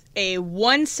guys a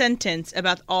one sentence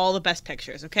about all the best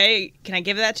pictures, okay? Can I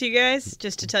give that to you guys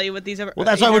just to tell you what these are? Well,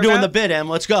 that's why we're doing the bid, Em.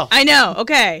 Let's go. I know.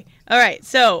 Okay. All right.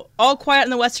 So, All Quiet on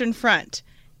the Western Front,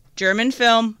 German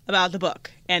film about the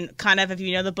book. And kind of, if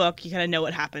you know the book, you kind of know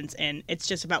what happens. And it's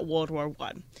just about World War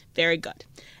I. Very good.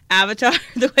 Avatar,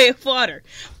 The Way of Water.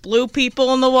 Blue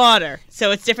people in the water.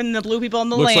 So it's different than the blue people on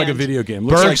the Looks land. like a video game.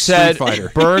 Looks like Street Fighter.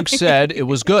 Berg said it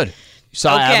was good. You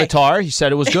saw Okay. Avatar. He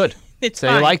said it was good. It's so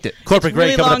fine. he liked it. Corporate It's grade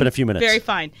really coming up long, in a few minutes. Very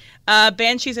fine.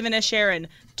 Banshees of Inisherin.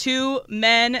 Two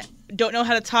men don't know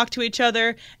how to talk to each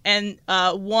other, and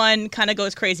one kind of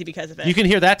goes crazy because of it. You can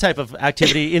hear that type of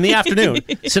activity in the afternoon.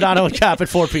 Sedano and Cap at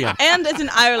 4 p.m. And it's in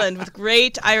Ireland with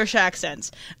great Irish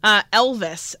accents.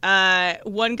 Elvis.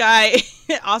 One guy,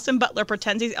 Austin Butler,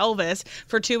 pretends he's Elvis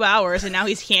for 2 hours, and now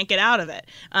he can't get out of it.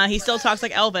 He still talks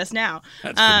like Elvis now.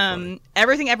 That's pretty funny.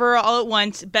 Everything Ever All at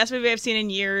Once. Best movie I've seen in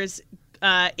years.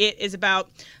 It is about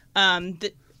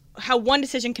how one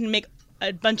decision can make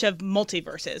a bunch of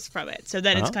multiverses from it. So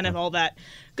then it's kind of all that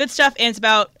good stuff. And it's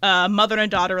about mother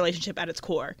and daughter relationship at its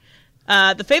core.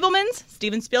 The Fabelmans,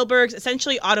 Steven Spielberg's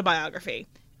essentially autobiography.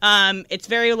 It's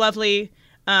very lovely.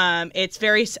 It's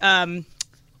very,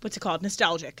 what's it called?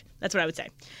 Nostalgic. That's what I would say.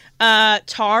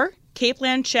 Tar, Cate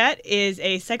Blanchett, is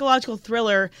a psychological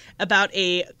thriller about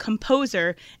a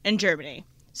composer in Germany.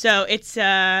 So it's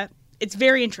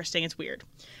very interesting. It's weird.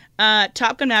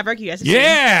 Top Gun Maverick, you guys have seen.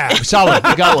 Yeah. Solid.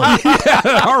 You got one.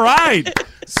 Yeah, all right.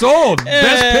 Sold.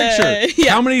 Best picture.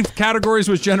 yeah. How many categories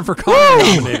was Jennifer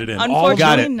Connelly nominated in? All of them?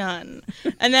 Got Unfortunately, it. none.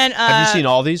 And then Have you seen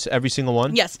all these? Every single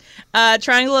one? Yes,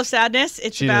 Triangle of Sadness.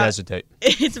 It's She didn't about hesitate.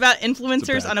 It's about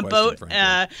influencers bad on a question, boat.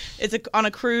 frankly. It's on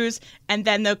a cruise, and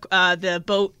then the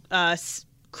boat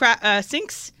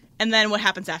sinks, and then what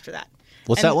happens after that?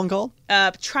 What's that one called?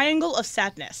 Triangle of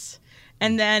Sadness.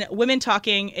 And then Women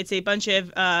Talking. It's a bunch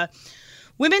of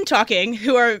women talking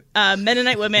who are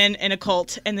Mennonite women in a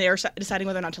cult, and they are deciding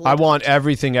whether or not to live. I want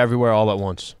Everything Everywhere All at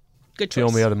Once. Good It's the choice.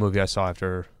 only other movie I saw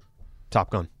after Top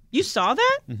Gun. You saw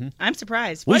that? Mm-hmm. I'm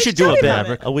surprised. We Why should did you do tell a me about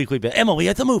bit, it? a weekly bit. Emily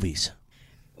at the movies.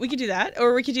 We could do that,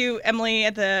 or we could do Emily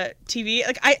at the TV.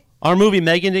 Our movie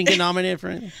Megan didn't get nominated for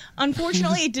anything.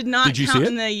 Unfortunately, it did not Did you count see it?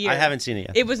 in the year. I haven't seen it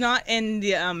yet. It was not in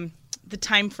the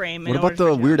time frame. What about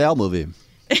the Weird Al movie?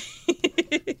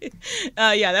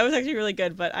 Yeah, that was actually really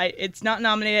good, but it's not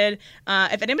nominated.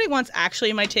 If anybody wants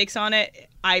actually my takes on it,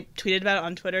 I tweeted about it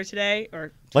on Twitter today.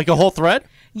 Like a whole thread?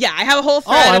 Yeah, I have a whole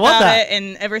thread I love about that. it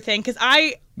and everything because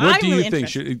I'm What do you really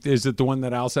think? interested. Is it the one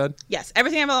that Al said? Yes,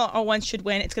 Everything Ever All at Once should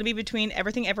win. It's going to be between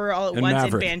Everything Ever All at And Once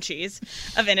Maverick. and Banshees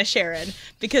of Inisherin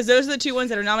because those are the two ones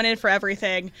that are nominated for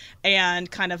everything and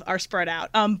kind of are spread out.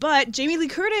 But Jamie Lee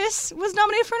Curtis was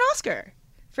nominated for an Oscar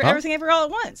for Everything Ever All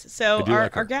at Once. So do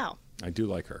like her. our gal. I do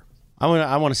like her. I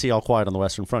want to see All Quiet on the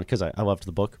Western Front because I loved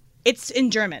the book. It's in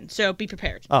German, so be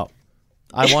prepared. Oh,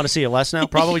 I want to see it less now,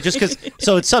 probably just because.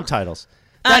 So it's subtitles.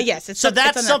 Yes, it's so it's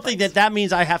that's on something Netflix. that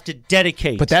means I have to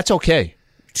dedicate. But that's okay.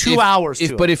 2 hours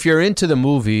to But it. if you're into the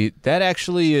movie, that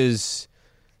actually is...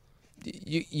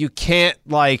 You can't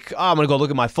like, I'm going to go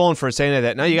look at my phone for a second.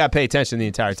 That. No, you got to pay attention the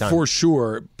entire time. For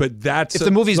sure, but that's If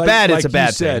the movie's bad, it's a like bad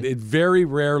you said, thing. It very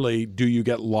rarely do you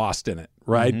get lost in it,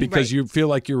 right? Because Right. you feel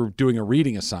like you're doing a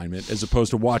reading assignment as opposed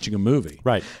to watching a movie.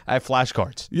 Right. I have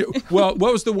flashcards. Well,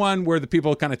 what was the one where the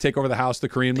people kind of take over the house, the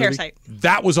Korean movie? Parasite.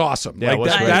 That was awesome. Yeah, it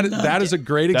was great. that is a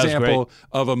great That was example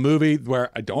of a movie where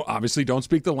I obviously don't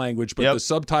speak the language, but Yep. the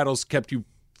subtitles kept you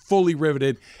fully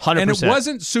riveted. 100%. And it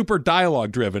wasn't super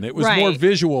dialogue driven. It was Right. more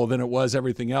visual than it was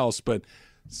everything else, but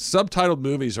subtitled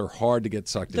movies are hard to get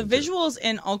sucked The into. visuals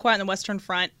in All Quiet on the Western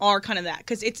Front are kind of that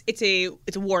because it's a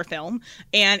war film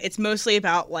and it's mostly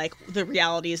about like the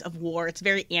realities of war. It's a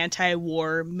very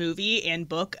anti-war movie and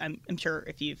book. I'm sure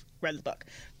if you've read the book,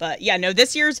 but yeah, no,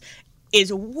 this year's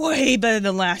is way better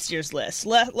than last year's list.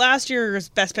 Last year's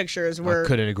best pictures were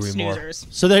couldn't agree more. snoozers.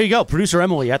 So there you go, producer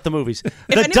Emily at the movies. If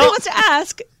anybody wants to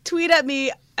ask, tweet at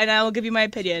me and I will give you my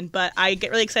opinion. But I get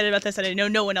really excited about this, and I know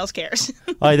no one else cares.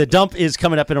 All right, the dump is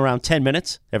coming up in around 10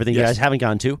 minutes. Everything you guys haven't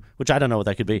gone to, which I don't know what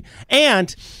that could be.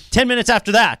 And 10 minutes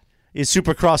after that is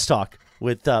Super Crosstalk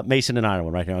with Mason and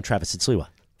Ireland right here on Travis and Sliwa.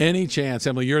 Any chance,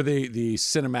 Emily, you're the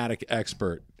cinematic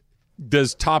expert.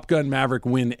 Does Top Gun Maverick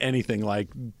win anything like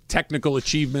technical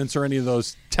achievements or any of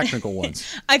those technical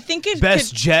ones? I think it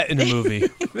Best jet in a movie.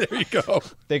 There you go.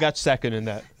 They got second in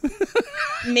that.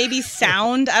 maybe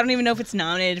sound. I don't even know if it's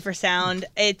nominated for sound.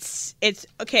 It's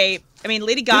okay. I mean,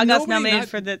 Lady Gaga's nominated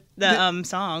for the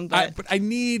song, but I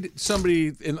need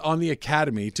somebody on the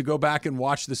Academy to go back and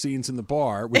watch the scenes in the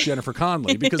bar with Jennifer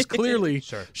Connelly because clearly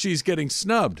she's getting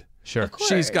snubbed. Sure.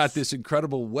 She's got this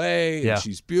incredible way, and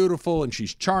she's beautiful, and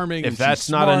she's charming. If that's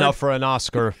not enough for an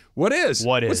Oscar, what is?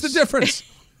 What is? What's the difference?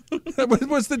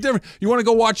 What's the difference? You want to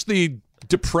go watch the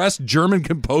depressed German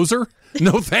composer?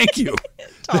 No, thank you.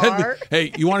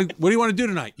 Hey, what do you want to do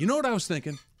tonight? You know what I was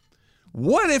thinking?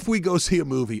 What if we go see a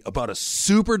movie about a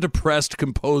super depressed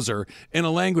composer in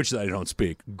a language that I don't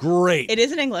speak? Great. It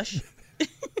is in English.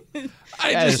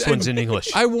 This one's in English.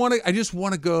 I just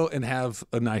want to go and have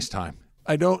a nice time.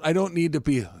 I don't need to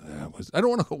be. I don't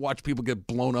want to go watch people get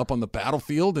blown up on the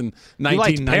battlefield in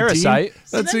 1919. Parasite.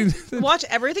 Watch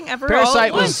Everything Ever.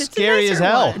 Parasite all at was once. scary as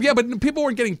hell. Yeah, but people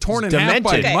weren't getting torn in half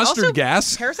by mustard also,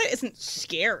 gas. Parasite isn't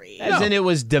scary. As in, it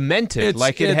was demented.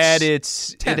 It had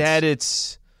its.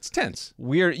 It's tense.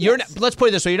 Weird. Let's put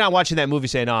it this way: you're not watching that movie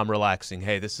saying, "Oh, I'm relaxing.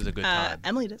 Hey, this is a good time."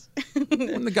 Emily does.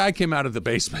 When the guy came out of the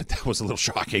basement, that was a little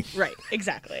shocking. Right.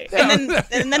 Exactly. And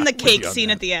then the cake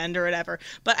scene at the end or whatever.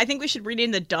 But I think we should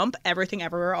rename the dump Everything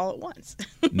Everywhere All at Once.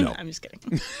 No, I'm just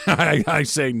kidding. I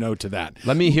say no to that.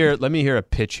 Let me hear a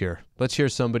pitch here. Let's hear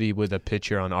somebody with a pitch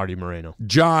here on Artie Moreno.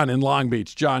 John in Long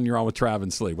Beach. John, you're on with Trav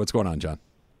and Slee. What's going on, John?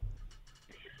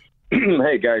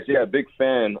 Hey guys, big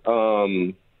fan.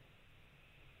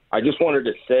 I just wanted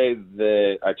to say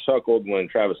that I chuckled when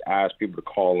Travis asked people to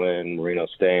call in Marino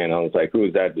staying. I was like, who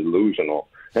is that delusional?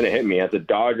 And it hit me. As a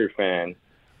Dodger fan,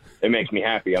 it makes me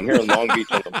happy. I'm here in Long Beach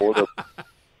on the border.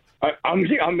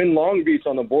 I'm in Long Beach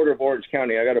on the border of Orange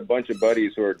County. I got a bunch of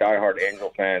buddies who are diehard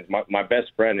Angel fans. My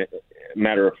best friend,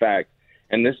 matter of fact.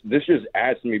 And this just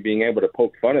adds to me being able to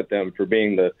poke fun at them for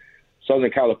being the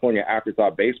Southern California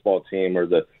afterthought baseball team, or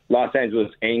the Los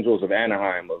Angeles Angels of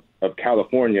Anaheim, of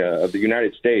California, of the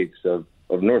United States, of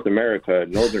North America,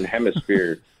 Northern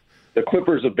Hemisphere, the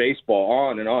Clippers of baseball,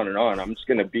 on and on and on. I'm just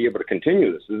going to be able to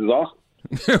continue this. This is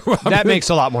awesome. That makes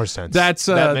a lot more sense. That is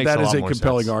a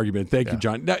compelling argument. Thank you,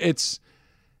 John. Now,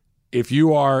 if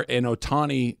you are an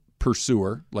Ohtani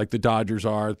pursuer, like the Dodgers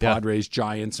are, the Padres,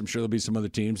 Giants, I'm sure there'll be some other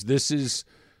teams, this is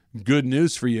good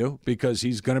news for you because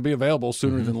he's going to be available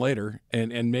sooner than later.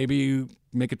 And maybe you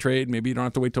make a trade. Maybe you don't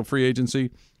have to wait till free agency.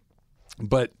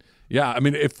 But, yeah, I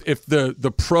mean, if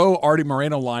the pro Artie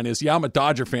Moreno line is, I'm a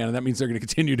Dodger fan, and that means they're going to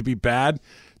continue to be bad,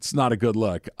 it's not a good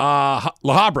look. La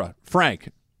Habra,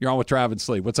 Frank, you're on with Trav and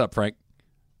Slee. What's up, Frank?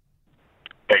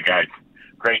 Hey, guys.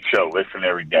 Great show. Listen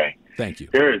every day. Thank you.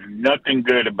 There is nothing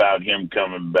good about him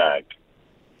coming back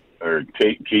or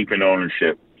keeping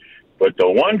ownership. But the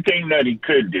one thing that he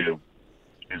could do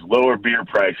is lower beer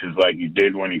prices like he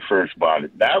did when he first bought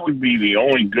it. That would be the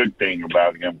only good thing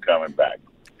about him coming back.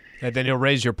 And then he'll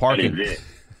raise your parking.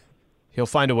 He'll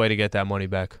find a way to get that money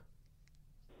back.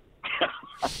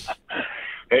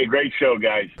 Hey, great show,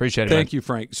 guys. Appreciate it. Thank you,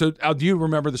 Frank. So, do you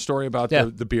remember the story about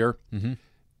the beer? Mm-hmm.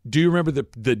 Do you remember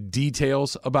the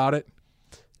details about it?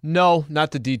 No,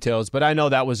 not the details, but I know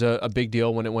that was a big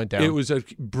deal when it went down. It was a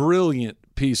brilliant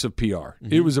piece of PR.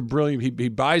 Mm-hmm. It was a brilliant. He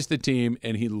buys the team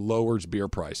and he lowers beer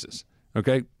prices.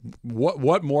 Okay,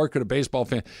 what more could a baseball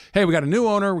fan? Hey, we got a new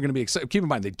owner. We're going to be excited. Keep in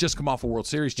mind they just come off a World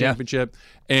Series championship,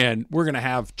 and we're going to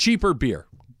have cheaper beer.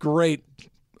 Great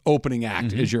opening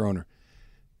act as your owner.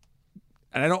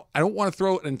 And I don't want to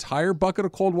throw an entire bucket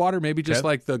of cold water. Maybe just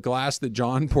like the glass that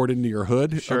John poured into your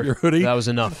hood of your hoodie. That was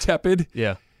enough. Tepid.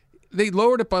 Yeah. They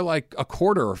lowered it by like a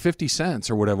quarter or 50 cents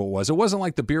or whatever it was. It wasn't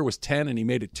like the beer was 10 and he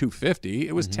made it $2.50.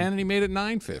 It was 10 and he made it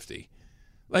 $9.50.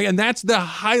 Like, and that's the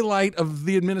highlight of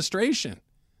the administration.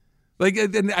 Like,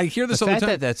 and I hear this all the time.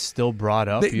 That that's still brought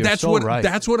up. That's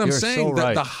what I'm saying. So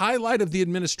right. The highlight of the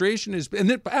administration is, and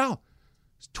then,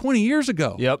 it's 20 years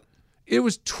ago. Yep. It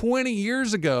was 20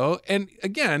 years ago. And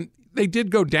again, they did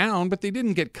go down, but they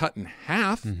didn't get cut in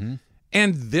half. Mm-hmm.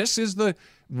 And this is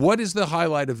what is the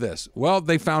highlight of this? Well,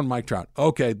 they found Mike Trout.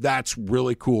 Okay, that's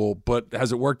really cool. But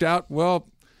has it worked out? Well,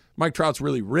 Mike Trout's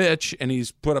really rich, and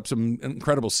he's put up some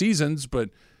incredible seasons, but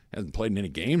hasn't played in any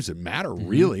games that matter,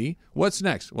 really. What's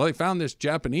next? Well, they found this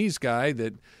Japanese guy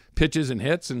that pitches and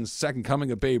hits and second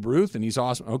coming of Babe Ruth, and he's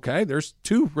awesome. Okay, there's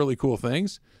two really cool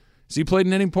things. Has he played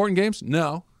in any important games?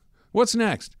 No. What's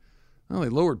next? Well, they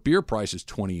lowered beer prices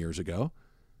 20 years ago.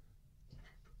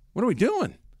 What are we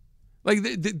doing? Like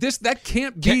that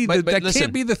can't be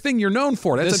can't be the thing you're known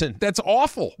for. That's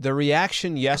awful. The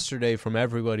reaction yesterday from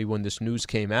everybody when this news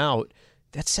came out,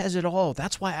 that says it all.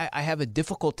 That's why I have a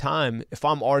difficult time if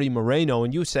I'm Artie Moreno,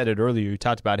 and you said it earlier. You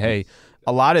talked about, hey,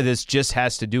 a lot of this just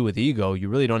has to do with ego. You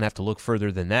really don't have to look further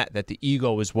than that the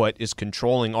ego is what is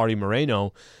controlling Artie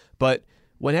Moreno. But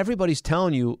when everybody's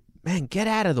telling you, man, get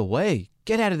out of the way,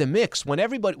 get out of the mix.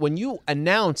 When you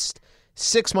announced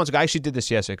 6 months ago, I actually did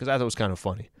this yesterday because I thought it was kind of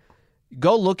funny.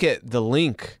 Go look at the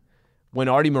link when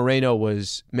Artie Moreno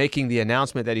was making the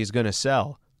announcement that he's going to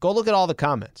sell. Go look at all the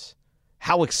comments.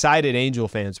 How excited Angel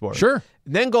fans were. Sure.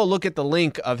 Then go look at the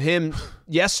link of him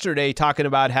yesterday talking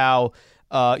about how,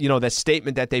 that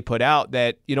statement that they put out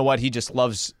that, you know what, he just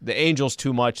loves the Angels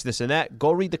too much, this and that.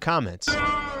 Go read the comments.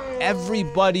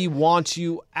 Everybody wants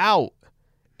you out,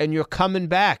 and you're coming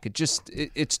back.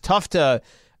 It's tough to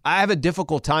 – I have a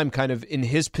difficult time kind of in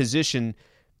his position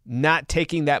not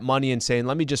taking that money and saying,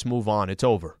 let me just move on. It's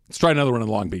over. Let's try another one in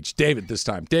Long Beach. David this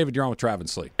time. David, you're on with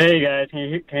Travis Lee. Hey, guys. Can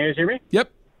you guys hear me?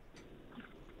 Yep.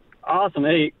 Awesome.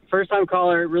 Hey, first-time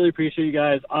caller. Really appreciate you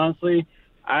guys. Honestly,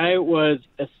 I was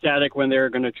ecstatic when they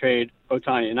were going to trade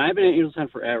Ohtani, and I've been an Angels fan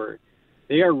forever.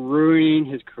 They are ruining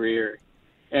his career.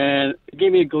 And it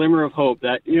gave me a glimmer of hope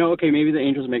that, okay, maybe the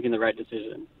Angels are making the right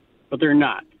decision. But they're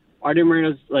not. Artie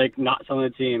Moreno's, not selling the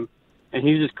team, and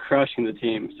he's just crushing the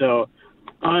team. So,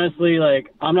 honestly,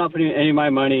 I'm not putting any of my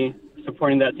money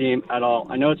supporting that team at all.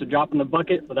 I know it's a drop in the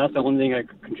bucket, but that's the only thing I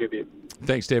could contribute.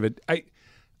 Thanks, David.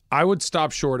 I would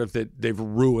stop short of that they've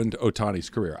ruined Ohtani's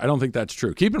career. I don't think that's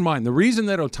true. Keep in mind, the reason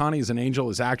that Ohtani is an Angel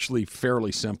is actually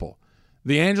fairly simple.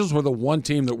 The Angels were the one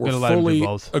team that were fully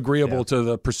agreeable to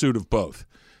the pursuit of both.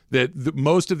 That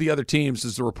most of the other teams,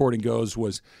 as the reporting goes,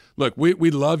 was, look,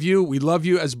 we love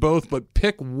you as both, but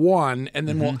pick one, and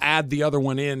then we'll add the other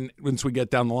one in once we get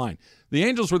down the line. The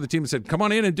Angels were the team that said, come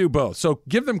on in and do both. So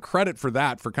give them credit for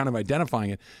that, for kind of identifying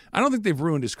it. I don't think they've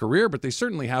ruined his career, but they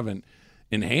certainly haven't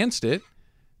enhanced it.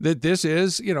 That this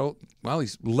is,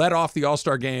 he's led off the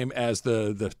All-Star game as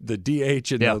the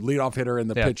DH and the leadoff hitter and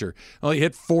the pitcher. Well, he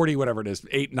hit 40, whatever it is,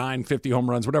 8, 9, 50 home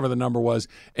runs, whatever the number was,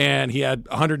 and he had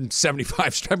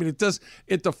 175. I mean,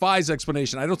 it defies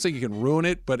explanation. I don't think you can ruin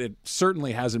it, but it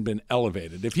certainly hasn't been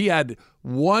elevated. If he had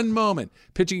one moment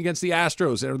pitching against the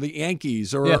Astros or the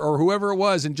Yankees or whoever it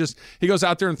was, and just he goes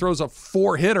out there and throws a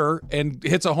 4-hitter and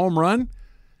hits a home run,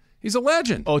 he's a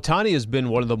legend. Ohtani has been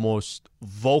one of the most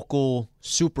vocal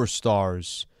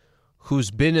superstars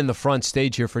who's been in the front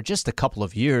stage here for just a couple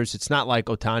of years. It's not like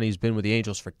Ohtani's been with the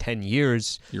Angels for 10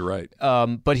 years. You're right.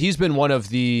 But he's been one of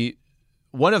the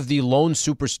lone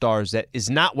superstars that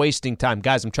is not wasting time.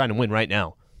 Guys, I'm trying to win right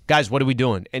now. Guys, what are we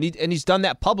doing? And he's done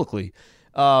that publicly.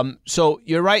 So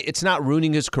you're right. It's not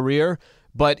ruining his career,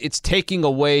 but it's taking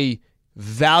away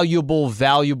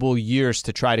valuable years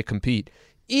to try to compete.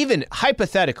 Even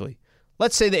hypothetically,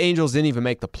 let's say the Angels didn't even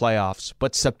make the playoffs,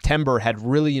 but September had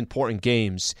really important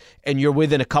games, and you're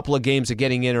within a couple of games of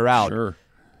getting in or out. Sure.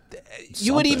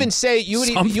 You would even say you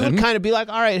would kind of be like,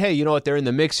 all right, hey, you know what? They're in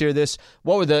the mix here.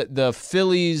 What were the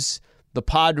Phillies, the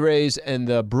Padres, and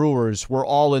the Brewers were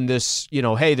all in this.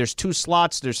 Hey, there's 2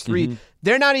 slots. There's 3. Mm-hmm.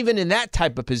 They're not even in that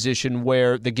type of position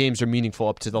where the games are meaningful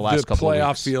up to the last couple of weeks. The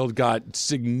playoff field got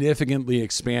significantly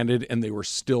expanded, and they were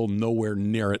still nowhere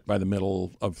near it by the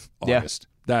middle of August.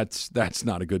 Yeah. That's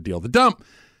not a good deal. The Dump,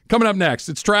 coming up next.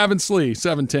 It's Travis Lee,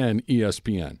 710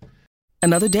 ESPN.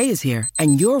 Another day is here,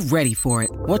 and you're ready for it.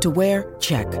 What to wear?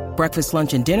 Check. Breakfast,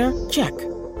 lunch, and dinner? Check.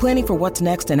 Planning for what's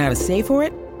next and how to save for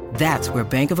it? That's where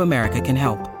Bank of America can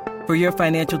help. For your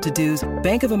financial to-dos,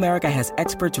 Bank of America has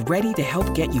experts ready to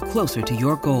help get you closer to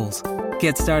your goals.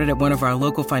 Get started at one of our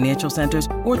local financial centers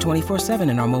or 24/7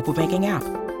 in our mobile banking app.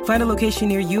 Find a location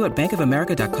near you at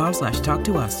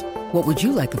bankofamerica.com/talktous. What would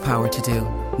you like the power to do?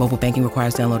 Mobile banking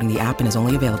requires downloading the app and is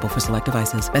only available for select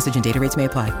devices. Message and data rates may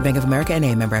apply. Bank of America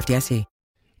NA, member FDIC.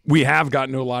 We have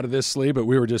gotten to a lot of this, Lee, but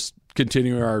we were just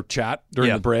continuing our chat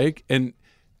during the break. And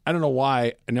I don't know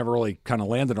why it never really kind of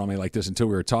landed on me like this until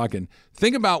we were talking.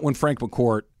 Think about when Frank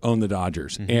McCourt owned the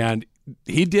Dodgers, and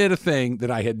he did a thing that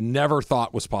I had never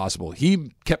thought was possible.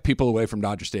 He kept people away from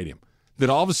Dodger Stadium. Then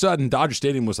all of a sudden, Dodger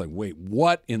Stadium was like, wait,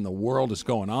 what in the world is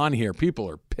going on here? People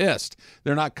are pissed.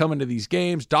 They're not coming to these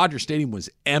games. Dodger Stadium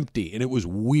was empty, and it was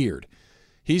weird.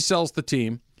 He sells the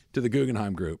team to the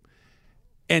Guggenheim Group.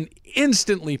 And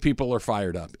instantly people are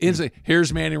fired up.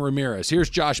 Here's Manny Ramirez. Here's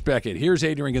Josh Beckett. Here's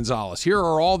Adrian Gonzalez. Here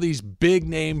are all these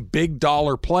big-name,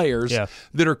 big-dollar players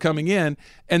that are coming in.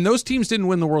 And those teams didn't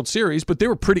win the World Series, but they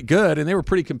were pretty good, and they were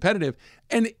pretty competitive.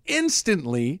 And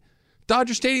instantly,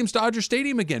 Dodger Stadium's Dodger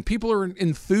Stadium again. People are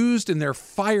enthused, and they're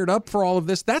fired up for all of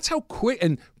this. That's how quick.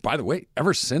 And by the way,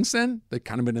 ever since then, they've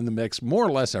kind of been in the mix more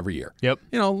or less every year. Yep.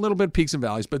 A little bit of peaks and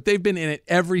valleys, but they've been in it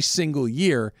every single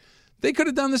year. They could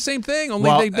have done the same thing,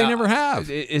 only they never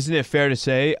have. Isn't it fair to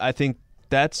say, I think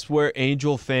that's where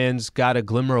Angel fans got a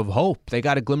glimmer of hope. They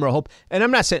got a glimmer of hope. And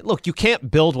I'm not saying, look, you can't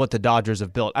build what the Dodgers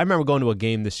have built. I remember going to a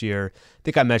game this year. I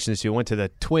think I mentioned this to you. Went to the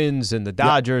Twins and the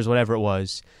Dodgers, whatever it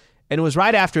was. And it was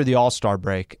right after the All-Star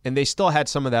break. And they still had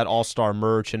some of that All-Star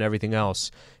merch and everything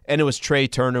else. And it was Trey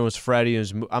Turner, it was Freddie.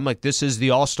 I'm like, this is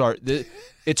the All-Star.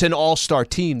 It's an All-Star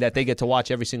team that they get to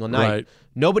watch every single night. Right.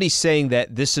 Nobody's saying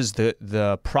that this is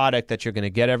the product that you're going to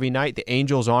get every night. The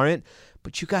Angels aren't.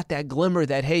 But you got that glimmer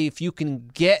that, hey, if you can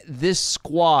get this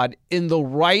squad in the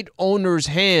right owner's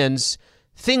hands,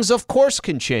 things, of course,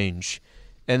 can change.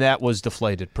 And that was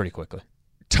deflated pretty quickly.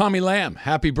 Tommy Lamb,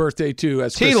 happy birthday to,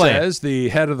 as Chris says, the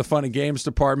head of the Fun and Games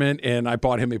department, and I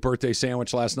bought him a birthday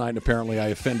sandwich last night, and apparently I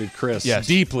offended Chris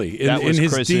deeply in his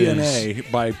DNA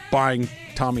by buying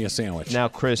Tommy a sandwich. Now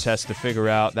Chris has to figure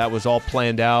out, that was all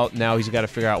planned out, now he's got to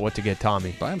figure out what to get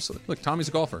Tommy. Buy him, look, Tommy's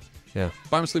a golfer. Yeah.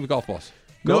 Buy him a sleeve of golf balls.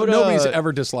 Nobody's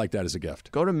ever disliked that as a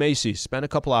gift. Go to Macy's, spend a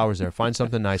couple hours there, find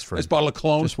something nice for him. Nice bottle of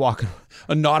cologne. Just walking.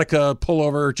 A Nautica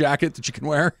pullover jacket that you can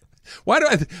wear. Why do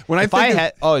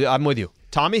I'm with you.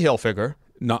 Tommy Hilfiger,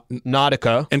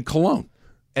 Nautica, and cologne.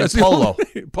 And Polo.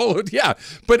 Polo, yeah.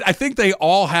 But I think they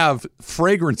all have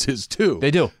fragrances, too.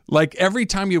 They do. Like, every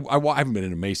time I haven't been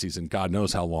in a Macy's in God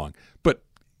knows how long, but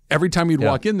every time you'd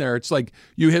walk in there, it's like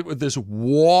you hit with this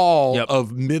wall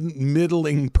of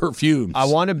middling perfumes. I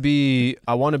want to be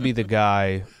the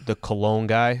guy, the cologne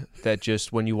guy, that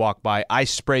just, when you walk by, I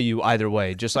spray you either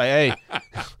way. Just like, hey...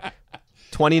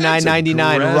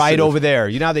 $29.99 right over there.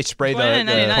 You know how they spray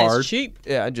the card? Is cheap.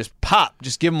 Yeah, just pop.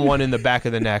 Just give them one in the back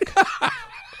of the neck.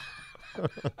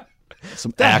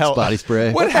 Some Axe body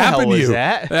spray. What happened to you?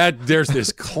 That? There's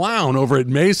this clown over at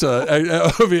Mesa,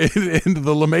 in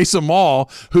the La Mesa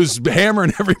Mall, who's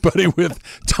hammering everybody with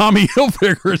Tommy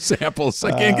Hilfiger samples.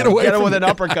 I can't get away from it. With an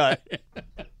uppercut.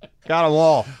 Got them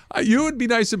all. You would be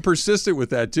nice and persistent with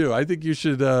that, too. I think you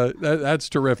should. That's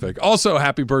terrific. Also,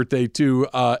 happy birthday to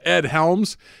Ed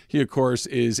Helms. He, of course,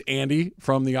 is Andy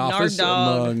from The Office,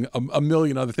 among a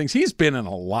million other things. He's been in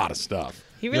a lot of stuff.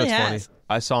 He really has. Funny?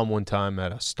 I saw him one time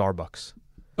at a Starbucks.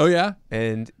 Oh, yeah?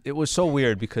 And it was so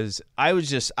weird because I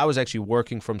was actually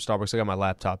working from Starbucks. I got my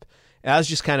laptop. And I was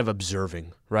just kind of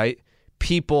observing, right?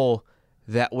 People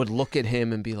that would look at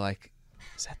him and be like,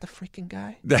 is that the freaking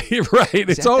guy? Right.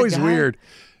 It's always weird.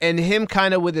 And him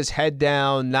kind of with his head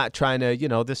down, not trying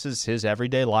to, this is his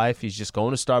everyday life. He's just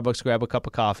going to Starbucks to grab a cup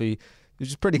of coffee. It was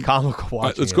just pretty comical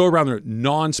watching let's go around the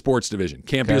non-sports division.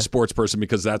 Can't be a sports person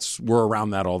because we're around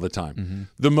that all the time. Mm-hmm.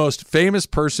 The most famous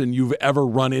person you've ever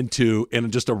run into in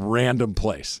just a random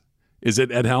place. Is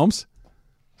it Ed Helms?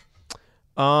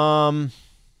 Man,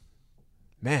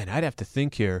 I'd have to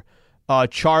think here.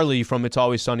 Charlie from It's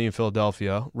Always Sunny in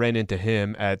Philadelphia, ran into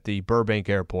him at the Burbank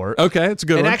airport. Okay, that's a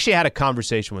good one. And actually had a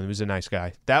conversation with him. He was a nice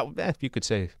guy. That you could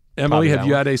say. Emily, have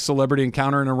you had a celebrity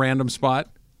encounter in a random spot?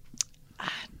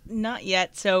 Not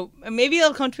yet. So maybe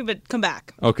it'll come to me, but come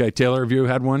back. Okay, Taylor, have you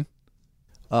had one?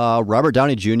 Robert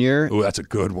Downey Jr. Oh, that's a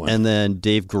good one. And then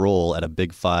Dave Grohl at a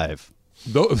Big Five.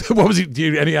 What was he? Do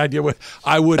you have any idea what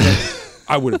I would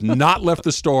have not left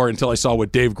the store until I saw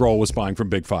what Dave Grohl was buying from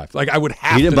Big Five. Like I would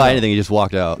have. He didn't buy know. anything. He just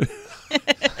walked out.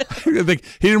 He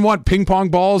didn't want ping pong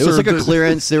balls. It was like a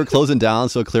clearance. They were closing down,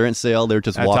 so a clearance sale. They were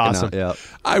just walking out. Yeah.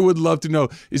 I would love to know: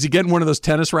 is he getting one of those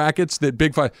tennis rackets that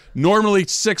Big Five normally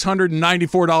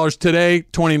 $694 today,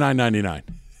 $29.99?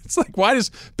 It's like, why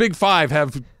does Big Five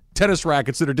have tennis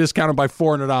rackets that are discounted by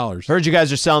 $400? Heard you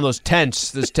guys are selling those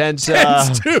tents. Those tents.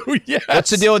 Tents too. Yes. What's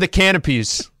the deal with the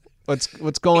canopies? What's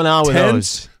going on with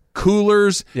tents, those?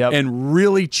 Coolers, and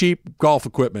really cheap golf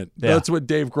equipment. Yeah. That's what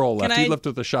Dave Grohl left. He left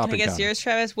with the shopping counter. Can I guess counter. yours,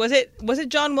 Travis? Was it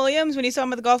John Williams when you saw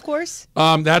him at the golf course?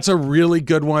 That's a really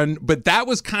good one. But that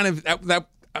was kind of that.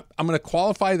 I'm going to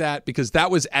qualify that because that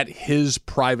was at his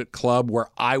private club where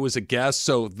I was a guest.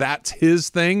 So that's his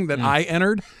thing that I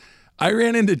entered. I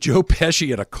ran into Joe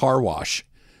Pesci at a car wash.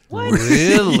 What?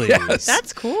 Really? Yes.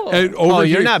 That's cool. And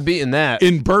you're not beating that.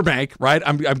 In Burbank, right?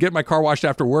 I'm getting my car washed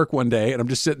after work one day, and I'm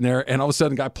just sitting there, and all of a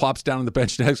sudden, a guy plops down on the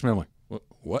bench next to me. I'm like,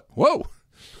 what? Whoa.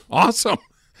 Awesome.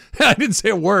 I didn't say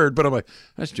a word, but I'm like,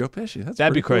 that's Joe Pesci.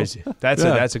 That'd be pretty crazy. cool.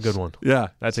 That's a good one. Yeah,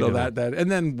 that's a so good one. that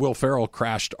and then Will Ferrell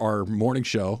crashed our morning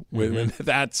show. And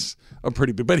that's a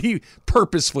pretty big. But he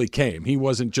purposefully came. He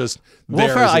wasn't just Will there.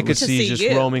 Ferrell, as a- I could see just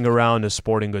roaming around a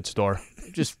sporting goods store,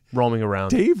 just roaming around.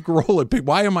 Dave Grohl.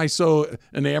 Why am I so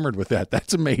enamored with that?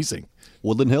 That's amazing.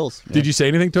 Woodland Hills. Did you say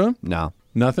anything to him? No.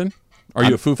 Nothing? Are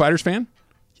you a Foo Fighters fan?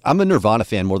 I'm a Nirvana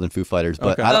fan more than Foo Fighters,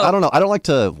 but Okay. I don't know. I don't like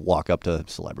to walk up to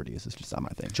celebrities. It's just not my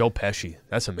thing. Joe Pesci.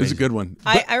 That's amazing. It's a good one.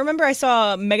 I remember I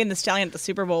saw Megan Thee Stallion at the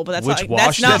Super Bowl, but that's Which not, wash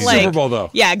that's did not you like get? Super Bowl, though.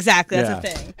 Yeah, exactly. That's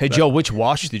Yeah. a thing. Hey, Joe, which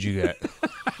wash did you get?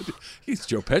 He's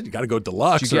Joe Pesci. You got to go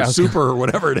deluxe Did you or get- super or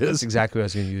whatever it is. That's exactly what I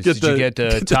was going to use. Get Did you get the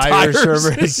get the tire tires.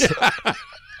 service Yeah.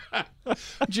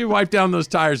 Did you wipe down those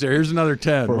tires there? Here's another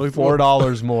 10. for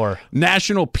 $4 more?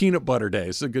 National Peanut Butter Day.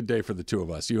 It's a good day for the two of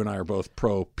us. You and I are both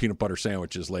pro peanut butter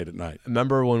sandwiches late at night.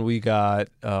 Remember when we got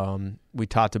we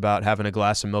talked about having a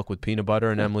glass of milk with peanut butter,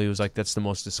 and Emily was like, "That's the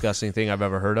most disgusting thing I've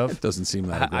ever heard of." It doesn't seem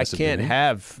that I aggressive. can't to me.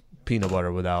 have peanut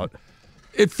butter without.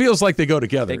 It feels like they go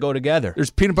together. They go together. There's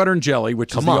peanut butter and jelly,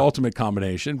 which is Come the on. ultimate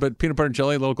combination. But peanut butter and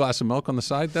jelly, a little glass of milk on the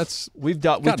side. That's We've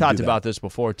gotta talked do about that. this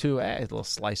before too. Hey, a little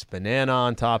sliced banana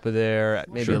on top of there,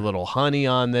 maybe Sure. a little honey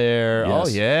on there. Yes. Oh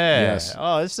yeah. Yes.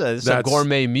 Oh, this is a That's-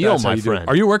 gourmet meal, that's how my you do it. friend.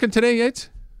 Are you working today, Yates?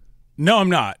 No, I'm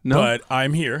not. No? But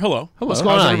I'm here. Hello. What's How's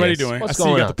going on, everybody Yates? doing? What's I see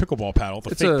you going got the pickleball paddle, the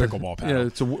It's fake a pickleball paddle. Yeah,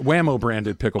 it's a Whammo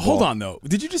branded pickleball. Hold on though.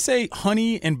 Did you just say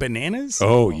honey and bananas?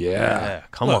 Oh yeah.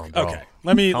 Come Look, on, bro. Okay.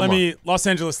 Let me Come Los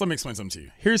Angeles, let me explain something to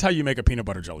you. Here's how you make a peanut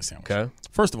butter jelly sandwich. Okay.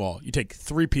 First of all, you take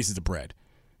 3 pieces of bread.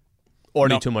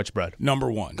 Already No. too much bread.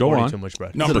 Number 1. Go Already on. too much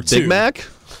bread. Is it Number a Big 2. Mac?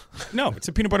 No, it's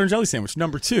a peanut butter and jelly sandwich.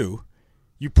 Number 2,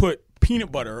 you put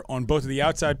peanut butter on both of the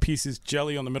outside pieces,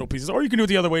 jelly on the middle pieces, or you can do it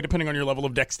the other way depending on your level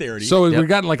of dexterity. So we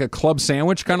got like a club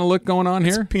sandwich kind of look going on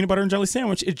here. Peanut butter and jelly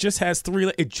sandwich. It just has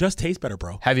 3. It just tastes better,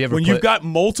 bro. Have you ever when put- you've got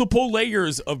multiple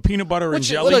layers of peanut butter and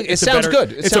jelly? Look, it it's sounds a better,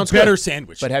 good. It's sounds a better good.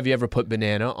 sandwich. But have you ever put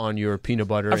banana on your peanut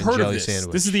butter I've and heard jelly of this.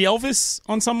 sandwich? This is the Elvis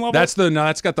on some level. That's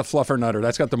got the fluffer nutter.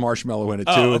 That's got the marshmallow in it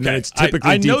too, Oh, and then okay. it's typically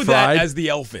I know deep fried that as the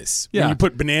Elvis. Yeah. When you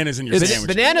put bananas in your It's-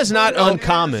 sandwich. Banana's not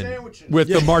uncommon. with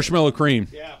the marshmallow cream.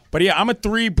 But yeah, I'm a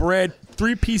 3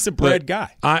 piece of bread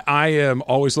guy. I am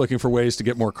always looking for ways to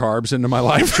get more carbs into my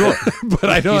life. Sure, but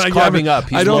I don't. He's I carving haven't- up.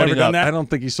 He's I don't. loading up. I don't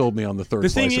think he sold me on the third. The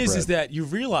thing slice of is bread. that you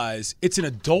realize it's an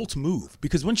adult move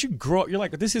because once you grow up, you're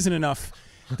like, this isn't enough.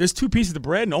 There's 2 pieces of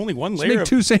bread and only 1 layer make of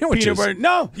 2 sandwiches. peanut butter.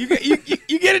 No, you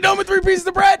get it done with 3 pieces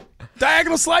of bread,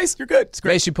 diagonal slice. You're good. It's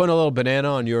great. Grace, you put a little banana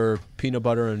on your peanut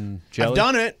butter and jelly? I've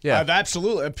done it. Yeah. I've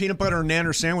absolutely. Peanut butter and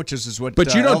nanner sandwiches is what.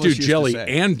 But you don't Elvis do used to jelly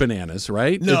say. and bananas,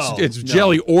 right? No, it's no.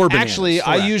 jelly or bananas. Actually,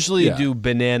 I Correct. usually Yeah. do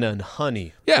banana and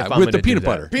honey. Yeah, if I'm with gonna the do peanut that.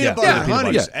 butter. Peanut butter and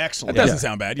honey is excellent. That doesn't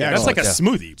sound bad. Yeah, that's like a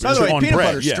smoothie. But By the it's way, on peanut bread.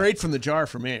 butter Yeah. straight from the jar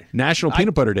for me. National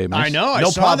Peanut Butter Day, man. I know. I No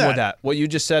saw problem that. with that. What you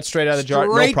just said straight out of the jar,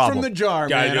 Straight no problem. from the jar,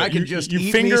 Gotta man. do it. I can You- just you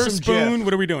eat finger, me some spoon? Jif.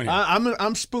 What are we doing here?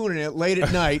 I'm spooning it late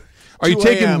at night. Are you 2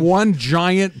 taking a.m. one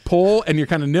giant pull and you're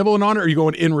kind of nibbling on it, or are you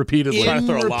going in repeatedly? Trying to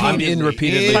throw a lob. I'm in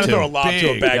repeatedly, Trying to too. throw a lob to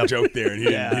a Big. bag joke there, and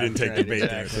he Yeah, didn't take the bait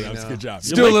there. exactly, So that was a good job. Let's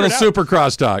do a little super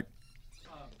crosstalk.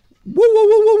 Woo, woo,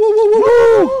 woo, woo, woo, woo,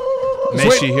 woo. Mace,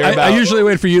 Wait, you hear I about- usually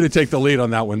wait for you to take the lead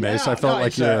on that one, Mace. I felt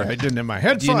like you're. I didn't have my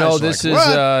headphones. Do you know this like, is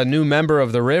what? a new member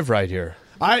of the Riv right here?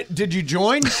 Did you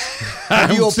join?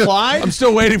 Have you applied? I'm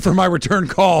still waiting for my return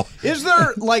call. Is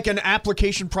there like an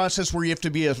application process where you have to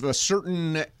be of a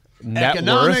certain Net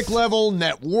economic worth? level,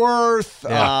 net worth,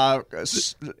 Yeah.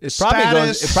 It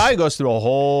probably goes through a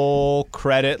whole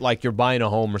credit, like you're buying a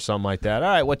home or something like that. All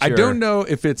right, what's I your... don't know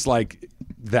if it's like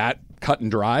that cut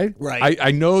and dry. Right. I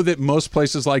know that most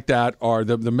places like that are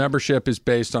the membership is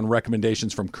based on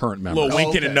recommendations from current members. little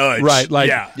wink and a nudge. Right, like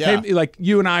yeah. hey, like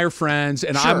you and I are friends,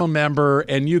 and I'm Sure. a member,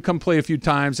 and you come play a few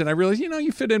times, and I realize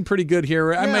you fit in pretty good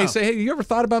here. I may Yeah. say, hey, you ever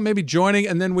thought about maybe joining,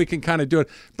 and then we can kind of do it.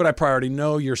 But I probably already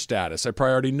know your status. I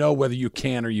probably already know whether you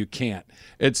can or you can't.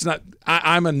 It's not.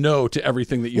 I'm a no to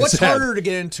everything that you What's said. harder to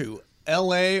get into,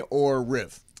 L.A. or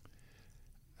Riv?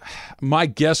 My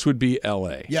guess would be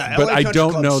L.A. Yeah, but LA I Country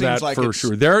don't Club know seems that like for it's-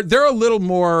 sure. They're a little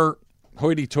more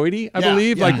hoity-toity, I Yeah,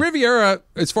 believe. yeah. Like Riviera,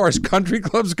 as far as country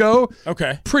clubs go,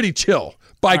 Okay. pretty chill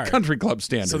by All right. country club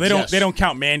standards. So they don't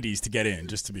count Mandy's to get in,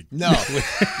 just to be No,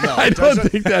 no. I don't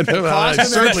think that. I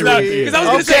certainly would. Because I was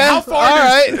going to say how far.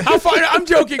 How far? I'm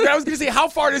joking, but I was going to say how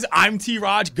far does I'm T.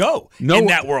 Raj go in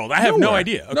that world? I have no Nowhere.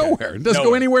 idea. Okay. Nowhere. It doesn't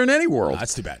go anywhere in any world.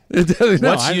 That's too bad. It doesn't-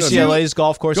 no, What's I don't- UCLA's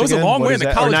golf course Goes a again? long What way is in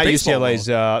the that? college Or not baseball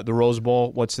UCLA's, the Rose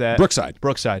Bowl. What's that? Brookside.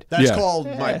 Brookside. That's Yeah. called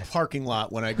my parking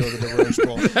lot when I go to the Rose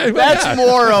Bowl. That's Yeah.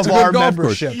 more It's of a good our golf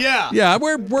course. membership. Yeah. Yeah,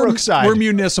 we're Brookside. we're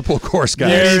municipal course guys.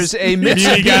 There's a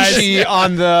Mitsubishi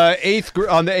on the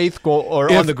eighth goal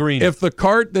or on the green. If the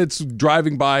cart that's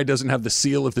driving by doesn't have the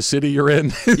seal of the city you're in,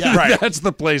 that's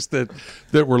the place that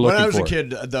we're looking for. When I was a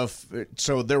kid,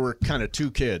 so there were kind of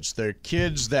two kids. There are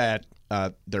kids that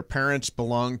their parents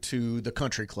belonged to the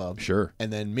country club. Sure.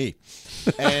 And then me.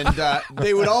 And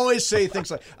they would always say things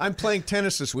like, I'm playing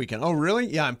tennis this weekend. Oh, really?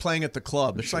 Yeah, I'm playing at the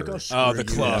club. It's like, oh, the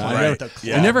club.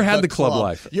 Yeah. I never had the club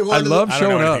life. I love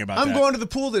showing up. I'm going to the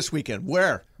pool this weekend.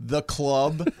 Where? The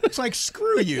club. It's like,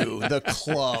 screw you, the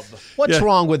club. What's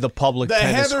wrong with the public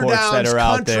tennis Heather courts Downs that are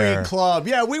out Country there? Club.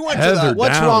 Yeah, we went Heather to that.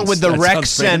 What's wrong with the rec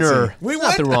center?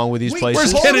 Nothing wrong with these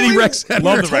places. Where's Kennedy Rec Center?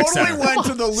 Love the rec totally center. went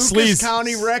to the Lucas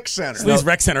County Rec Center. Sleaze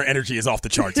Rec Center energy is off the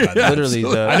charts. By the way. Literally,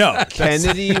 I know.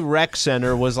 Kennedy Rec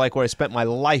Center was like where I spent my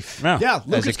life. Yeah,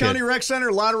 Lucas County Rec Center,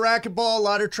 a lot of racquetball, a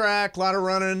lot of track, a lot of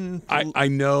running. I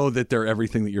know that they're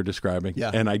everything that you're describing,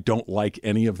 and I don't like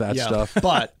any of that stuff.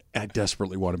 But I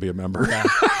desperately want to be a member. Yeah.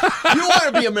 You want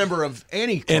to be a member of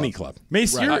any club. Any club.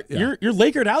 Mace, you're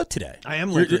Lakered out today. I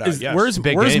am Lakered out,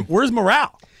 yes. Where's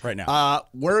morale right now?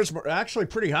 Actually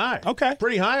pretty high. Okay.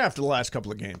 Pretty high after the last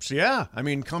couple of games. Yeah. I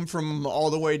mean, come from all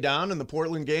the way down in the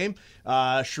Portland game.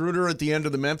 Schroeder at the end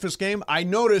of the Memphis game. I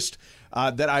noticed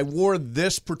that I wore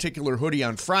this particular hoodie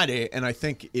on Friday, and I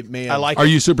think it may have... Are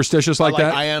you superstitious like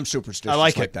that? I am superstitious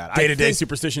like that. Day-to-day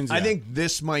superstitions, I think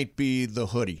this might be the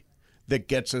hoodie that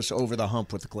gets us over the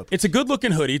hump with the Clippers. It's a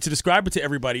good-looking hoodie. To describe it to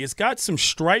everybody, it's got some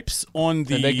stripes on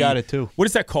the... And they got it, too. What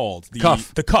is that called?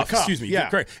 Cuff. The cuff, excuse me. Yeah.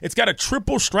 Correct. It's got a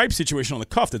triple stripe situation on the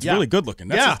cuff that's really good-looking.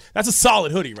 That's a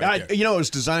solid hoodie right there. You know, it was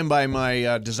designed by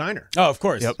my designer. Oh, of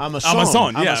course. Yep.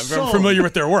 Amazon. Yeah, I'm familiar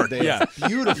with their work. They have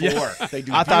beautiful work. They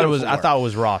do I thought it beautiful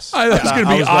was Ross. I thought it was going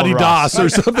to be Adidas or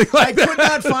something like that. I could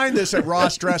not find this at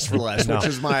Ross Dress for Less, which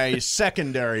is my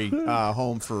secondary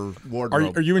home for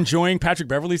wardrobe. Are you enjoying Patrick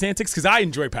Beverley's antics? Because I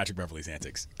enjoy Patrick Beverley's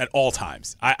antics at all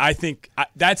times. I think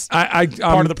that's part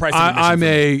of the price of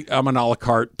admission. I'm an a la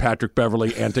carte Patrick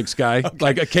Beverley antics guy. Okay.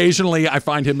 Like occasionally I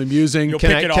find him amusing.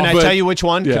 Can I tell you which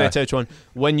one? Yeah. Can I tell you which one?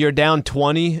 When you're down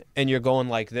 20 and you're going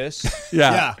like this,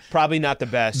 probably not the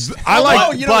best. I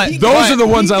like, those are the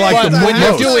ones I like the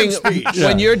most.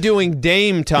 When you're doing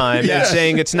Dame time and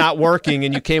saying it's not working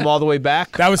and you came all the way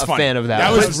back, that was a funny. Fan of that.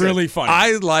 That was really funny.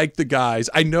 I like the guys.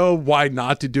 I know why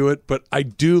not to do it, but I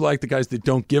do like the guys that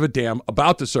don't give a damn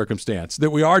about the circumstance that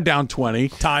we are down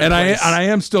 20 and I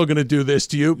am still going to do this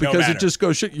to you because it just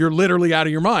goes shit. You're literally out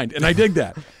of your mind, and I dig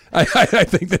that. I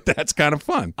think that's kind of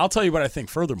fun. I'll tell you what I think.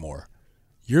 Furthermore,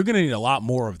 you're going to need a lot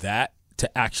more of that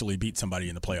to actually beat somebody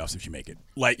in the playoffs if you make it.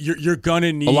 Like you're going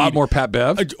to need a lot more Pat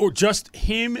Bev, or just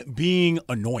him being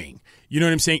annoying. You know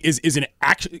what I'm saying? Is an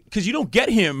action because you don't get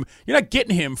him. You're not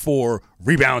getting him for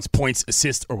rebounds, points,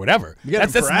 assists, or whatever. You get him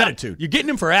for attitude. You're getting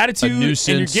him for attitude, and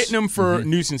you're getting him for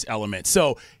nuisance elements.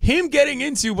 So him getting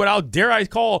into what I'll dare I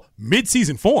call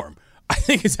mid-season form, I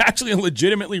think is actually a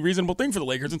legitimately reasonable thing for the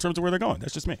Lakers in terms of where they're going.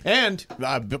 That's just me. And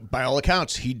by all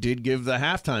accounts, he did give the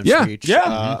halftime speech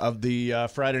of the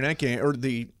Friday night game or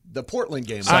the Portland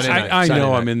game. I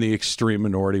know I'm in the extreme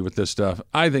minority with this stuff.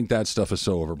 I think that stuff is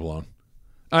so overblown.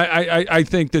 I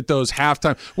think that those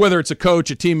halftime, whether it's a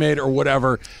coach, a teammate, or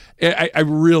whatever, I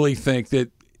really think that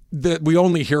we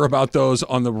only hear about those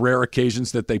on the rare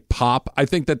occasions that they pop. I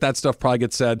think that stuff probably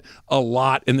gets said a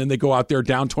lot, and then they go out there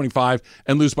down 25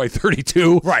 and lose by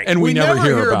 32, right? And we never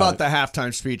hear about it. the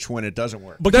halftime speech when it doesn't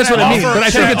work. But that's what I mean. But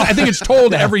I think it's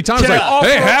told every time. It's like,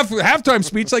 hey, halftime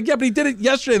speech. Like, yeah, but he did it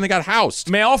yesterday, and they got housed.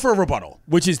 May I offer a rebuttal,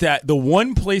 which is that the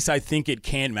one place I think it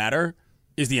can matter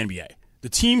is the NBA. The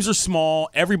teams are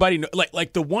small. Everybody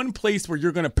like the one place where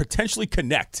you're going to potentially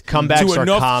connect comebacks to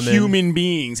enough common. Human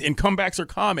beings, and comebacks are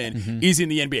common, is in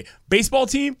the NBA. Baseball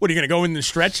team, what are you going to go in the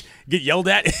stretch, get yelled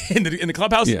at in the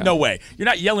clubhouse? Yeah. No way. You're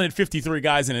not yelling at 53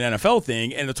 guys in an NFL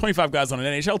thing, and the 25 guys on an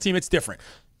NHL team. It's different.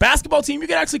 Basketball team, you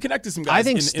can actually connect to some guys. I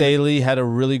think Staley had a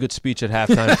really good speech at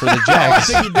halftime for the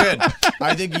Jags.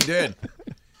 I think he did.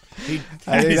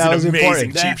 That is an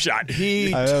amazing cheap shot. He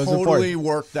totally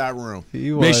worked that room.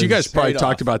 Mace, you guys probably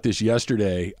talked about this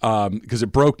yesterday because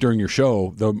it broke during your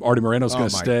show. The Artie Moreno's going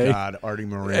to stay. Oh, my God, Artie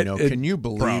Moreno. Can you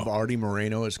believe Artie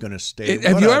Moreno is going to stay?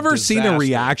 Have you ever seen a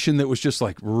reaction that was just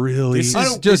like, really? This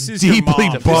is deeply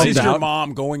bummed out. This is your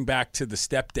mom going back to the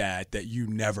stepdad that you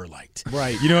never liked.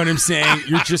 Right. You know what I'm saying?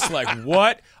 You're just like,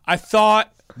 what? I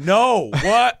thought... No,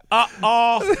 what?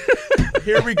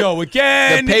 Here we go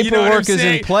again. The paperwork is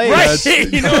in place. Right.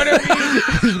 You know what I mean?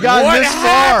 You've gotten what this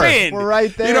happened? far. We're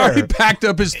right there. He'd already packed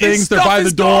up his things. His They're by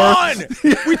the door. Gone.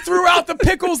 We threw out the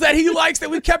pickles that he likes that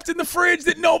we kept in the fridge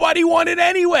that nobody wanted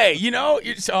anyway. You know?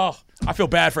 I feel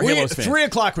bad for Halos fans. 3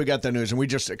 o'clock we got the news and we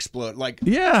just explode. Like,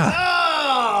 yeah.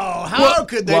 Oh, how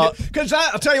could they? Because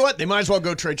I'll tell you what, they might as well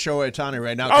go trade Shohei Ohtani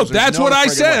right now. Oh, that's what I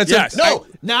said.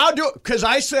 Now do it. Because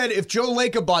I said if Joe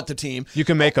Lacob bought the team, you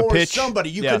can make a pitch.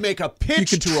 Somebody, you can make a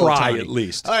pitch you can to try Ohtani. At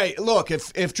least. All right, look,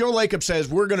 if Joe Lacob says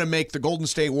we're going to make the Golden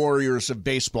State Warriors of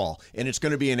baseball and it's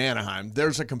going to be in Anaheim,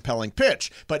 there's a compelling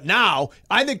pitch. But now,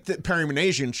 I think that Perry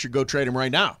Minasian should go trade him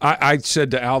right now. I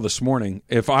said to Al this morning,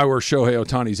 if I were Shohei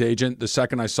Ohtani's agent, the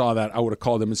second I saw that, I would have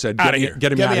called him and said, get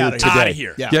me out of here today. Out of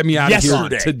here. Yeah. Get me out of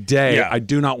here today. Yeah. I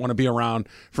do not want to be around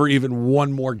for even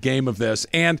one more game of this.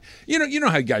 And you know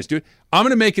how you guys do it. I'm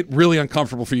going to make it really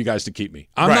uncomfortable for you guys to keep me.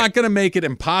 I'm not going to make it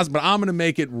impossible, but I'm going to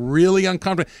make it really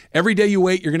uncomfortable. Every day you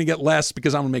wait, you're going to get less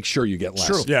because I'm going to make sure you get less.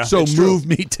 True. Yeah. So move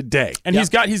me today. And he's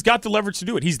got the leverage to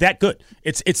do it. He's that good.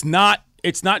 It's not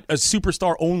a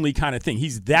superstar only kind of thing.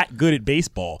 He's that good at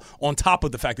baseball on top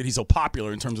of the fact that he's so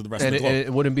popular in terms of the rest of the globe. And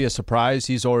it wouldn't be a surprise.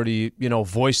 He's already,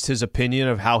 voiced his opinion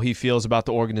of how he feels about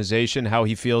the organization, how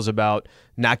he feels about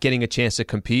not getting a chance to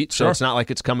compete. So it's not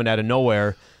like it's coming out of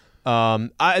nowhere.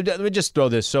 Let me just throw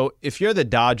this. So if you're the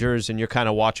Dodgers and you're kind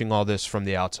of watching all this from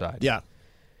the outside. Yeah.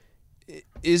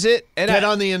 Is it get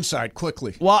on the inside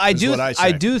quickly? Well, I do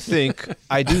think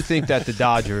that the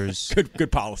Dodgers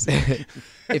good policy.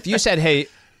 If you said, "Hey,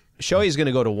 Shohei's going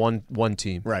to go to one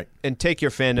team, right, and take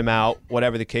your fandom out,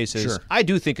 whatever the case is," Sure. I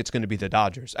do think it's going to be the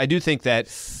Dodgers. I do think that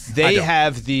they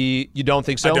have the. You don't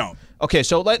think so? I don't. Okay,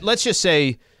 so let's just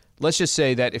say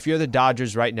that if you're the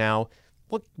Dodgers right now,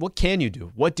 what can you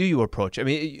do? What do you approach? I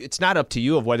mean, it's not up to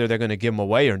you of whether they're going to give him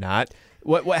away or not.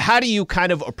 How do you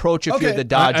kind of approach if you're the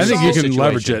Dodgers? I think you can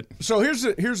leverage it. So here's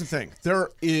the thing. There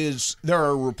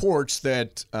are reports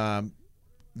that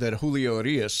that Julio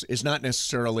Urias is not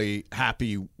necessarily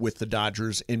happy with the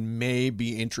Dodgers and may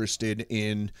be interested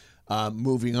in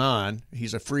moving on.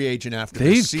 He's a free agent after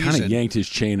this season. They've kind of yanked his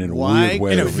chain in a weird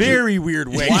way. In a very weird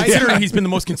way. Considering he's been the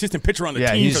most consistent pitcher on the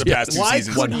team for the past 2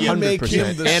 seasons. Why couldn't you make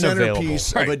him the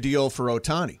centerpiece of a deal for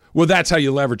Ohtani? Well, that's how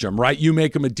you leverage them, right? You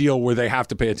make them a deal where they have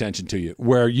to pay attention to you,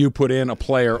 where you put in a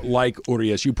player like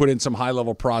Urias, you put in some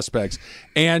high-level prospects,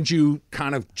 and you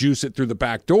kind of juice it through the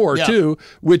back door, too,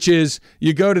 which is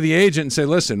you go to the agent and say,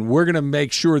 listen, we're going to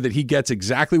make sure that he gets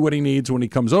exactly what he needs when he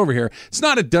comes over here. It's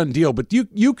not a done deal, but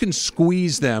you can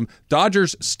squeeze them.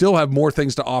 Dodgers still have more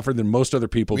things to offer than most other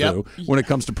people do when it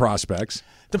comes to prospects.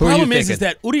 The problem is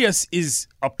that Urias is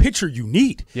a pitcher you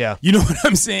need. Yeah. You know what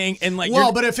I'm saying? And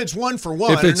but if it's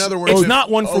 1-for-1, in other words, it's not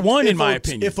 1-for-1 in my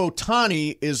opinion. If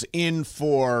Ohtani is in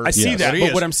for, I see that.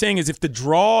 But what I'm saying is, if the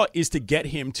draw is to get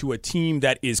him to a team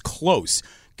that is close,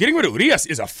 getting rid of Urias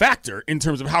is a factor in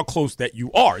terms of how close that you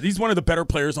are. He's one of the better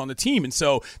players on the team, and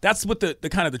so that's what the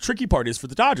kind of the tricky part is for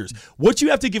the Dodgers. What you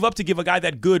have to give up to give a guy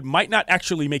that good might not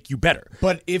actually make you better.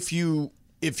 But if you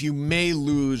may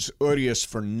lose Urias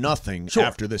for nothing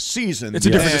after the season, it's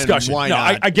a different discussion. Why no,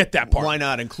 not? I get that part. Why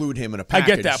not include him in a package?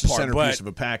 I get that part, centerpiece but of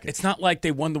a package. It's not like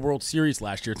they won the World Series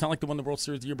last year. It's not like they won the World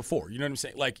Series the year before. You know what I'm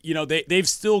saying? Like, they've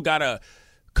still got to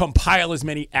compile as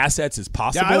many assets as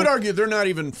possible. Yeah, I would argue they're not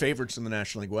even favorites in the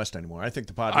National League West anymore. I think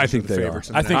the Padres are the favorites.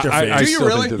 I think they're favorites. Do you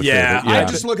really? Yeah. I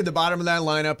just look at the bottom of that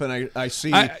lineup and I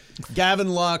see Gavin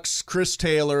Lux, Chris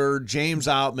Taylor, James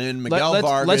Outman, Miguel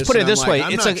Vargas. Let's put it this way.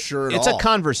 It's a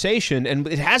conversation, and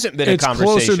it hasn't been a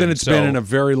conversation. It's closer than it's been in a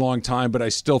very long time, but I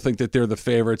still think that they're the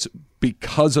favorites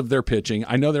because of their pitching.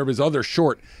 I know there was other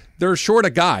short. They're short a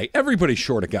guy. Everybody's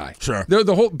short a guy. Sure. They're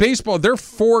the whole baseball. Their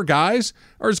 4 guys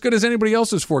are as good as anybody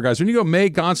else's 4 guys. When you go May,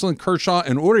 Gonsolin, Kershaw,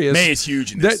 and Urias, May is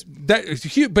huge in this. That is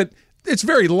huge, but it's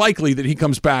very likely that he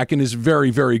comes back and is very,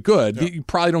 very good. Yeah. You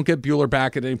probably don't get Buehler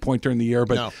back at any point during the year,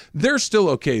 but they're still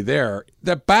okay there.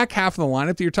 That back half of the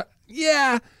lineup that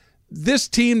you're this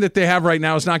team that they have right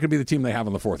now is not going to be the team they have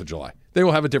on the 4th of July. They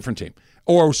will have a different team.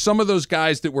 Or some of those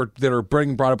guys that are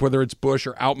brought up, whether it's Bush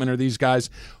or Outman or these guys,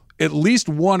 at least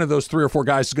one of those 3 or 4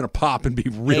 guys is going to pop and be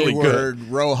really Hayward,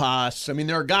 good. Rojas. I mean,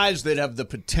 there are guys that have the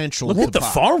potential Look to at the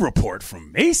pop. farm report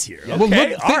from Mace here. Yeah.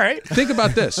 Okay, all right. Think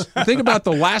about this. Think about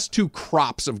the last 2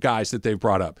 crops of guys that they've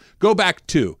brought up. Go back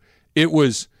 2. It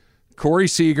was Corey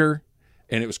Seager,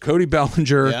 and it was Cody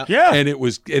Bellinger, and it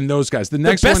was those guys. The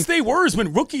next best they were is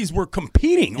when rookies were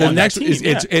competing on that team.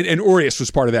 And Urias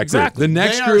was part of that group. The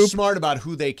next they group, are smart about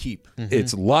who they keep.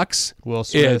 It's Lux, Will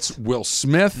Smith. It's Will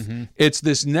Smith. It's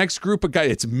this next group of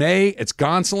guys. It's May, it's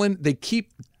Gonsolin. They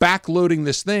keep backloading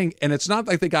this thing, and it's not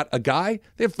like they got a guy.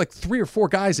 They have like 3 or 4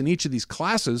 guys in each of these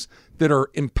classes that are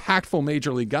impactful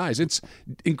major league guys. It's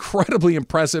incredibly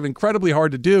impressive, incredibly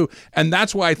hard to do, and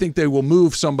that's why I think they will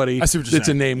move somebody that's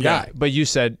a name guy. But you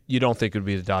said you don't think it would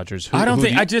be the Dodgers. I don't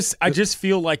think. I just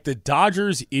feel like the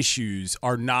Dodgers' issues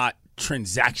are not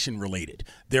transaction related.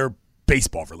 They're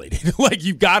baseball related. Like,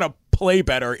 you've got to play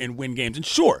better and win games. And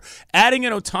sure, adding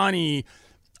an Ohtani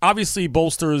obviously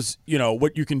bolsters,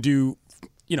 what you can do,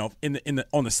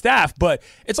 on the staff, but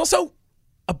it's also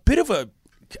a bit of a,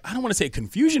 I don't want to say a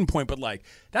confusion point, but like,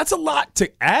 that's a lot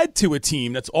to add to a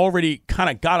team that's already kind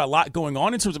of got a lot going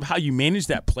on in terms of how you manage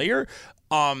that player.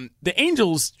 The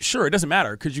Angels, sure, it doesn't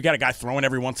matter because you got a guy throwing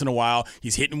every once in a while.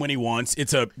 He's hitting when he wants.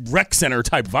 It's a rec center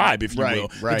type vibe, if you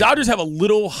will. Right. The Dodgers have a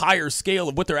little higher scale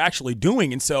of what they're actually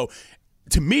doing. And so,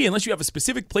 to me, unless you have a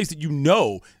specific place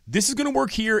that this is going to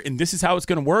work here and this is how it's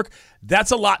going to work,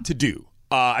 that's a lot to do.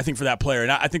 I think, for that player.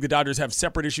 And I think the Dodgers have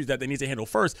separate issues that they need to handle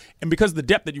first. And because of the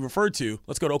depth that you referred to,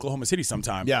 let's go to Oklahoma City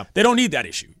sometime. Yeah. They don't need that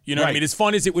issue. You know what I mean? As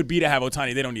fun as it would be to have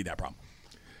Ohtani, they don't need that problem.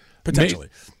 Potentially.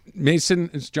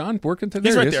 Mason, is John working today?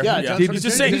 He's right there. Yeah, he's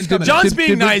just saying. John's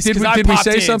being nice because I popped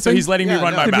in, so he's letting me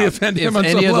run my mouth. If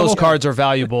any of those cards are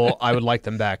valuable, I would like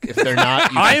them back. If they're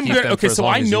not, I am good. Okay, so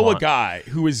I know a guy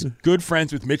who is good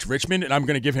friends with Mitch Richmond, and I'm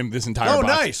going to give him this entire box.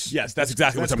 Nice. Yes, that's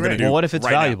exactly what I'm going to do. Well, what if it's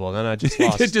valuable? Then I just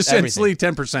lost it just sends Lee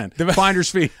 10%. Finder's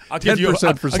fee. I'll give you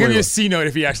a C note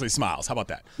if he actually smiles. How about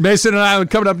that? Mason and Island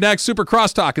coming up next. Super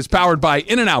Crosstalk is powered by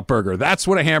In-N-Out Burger. That's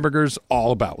what a hamburger's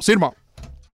all about. We'll see you tomorrow.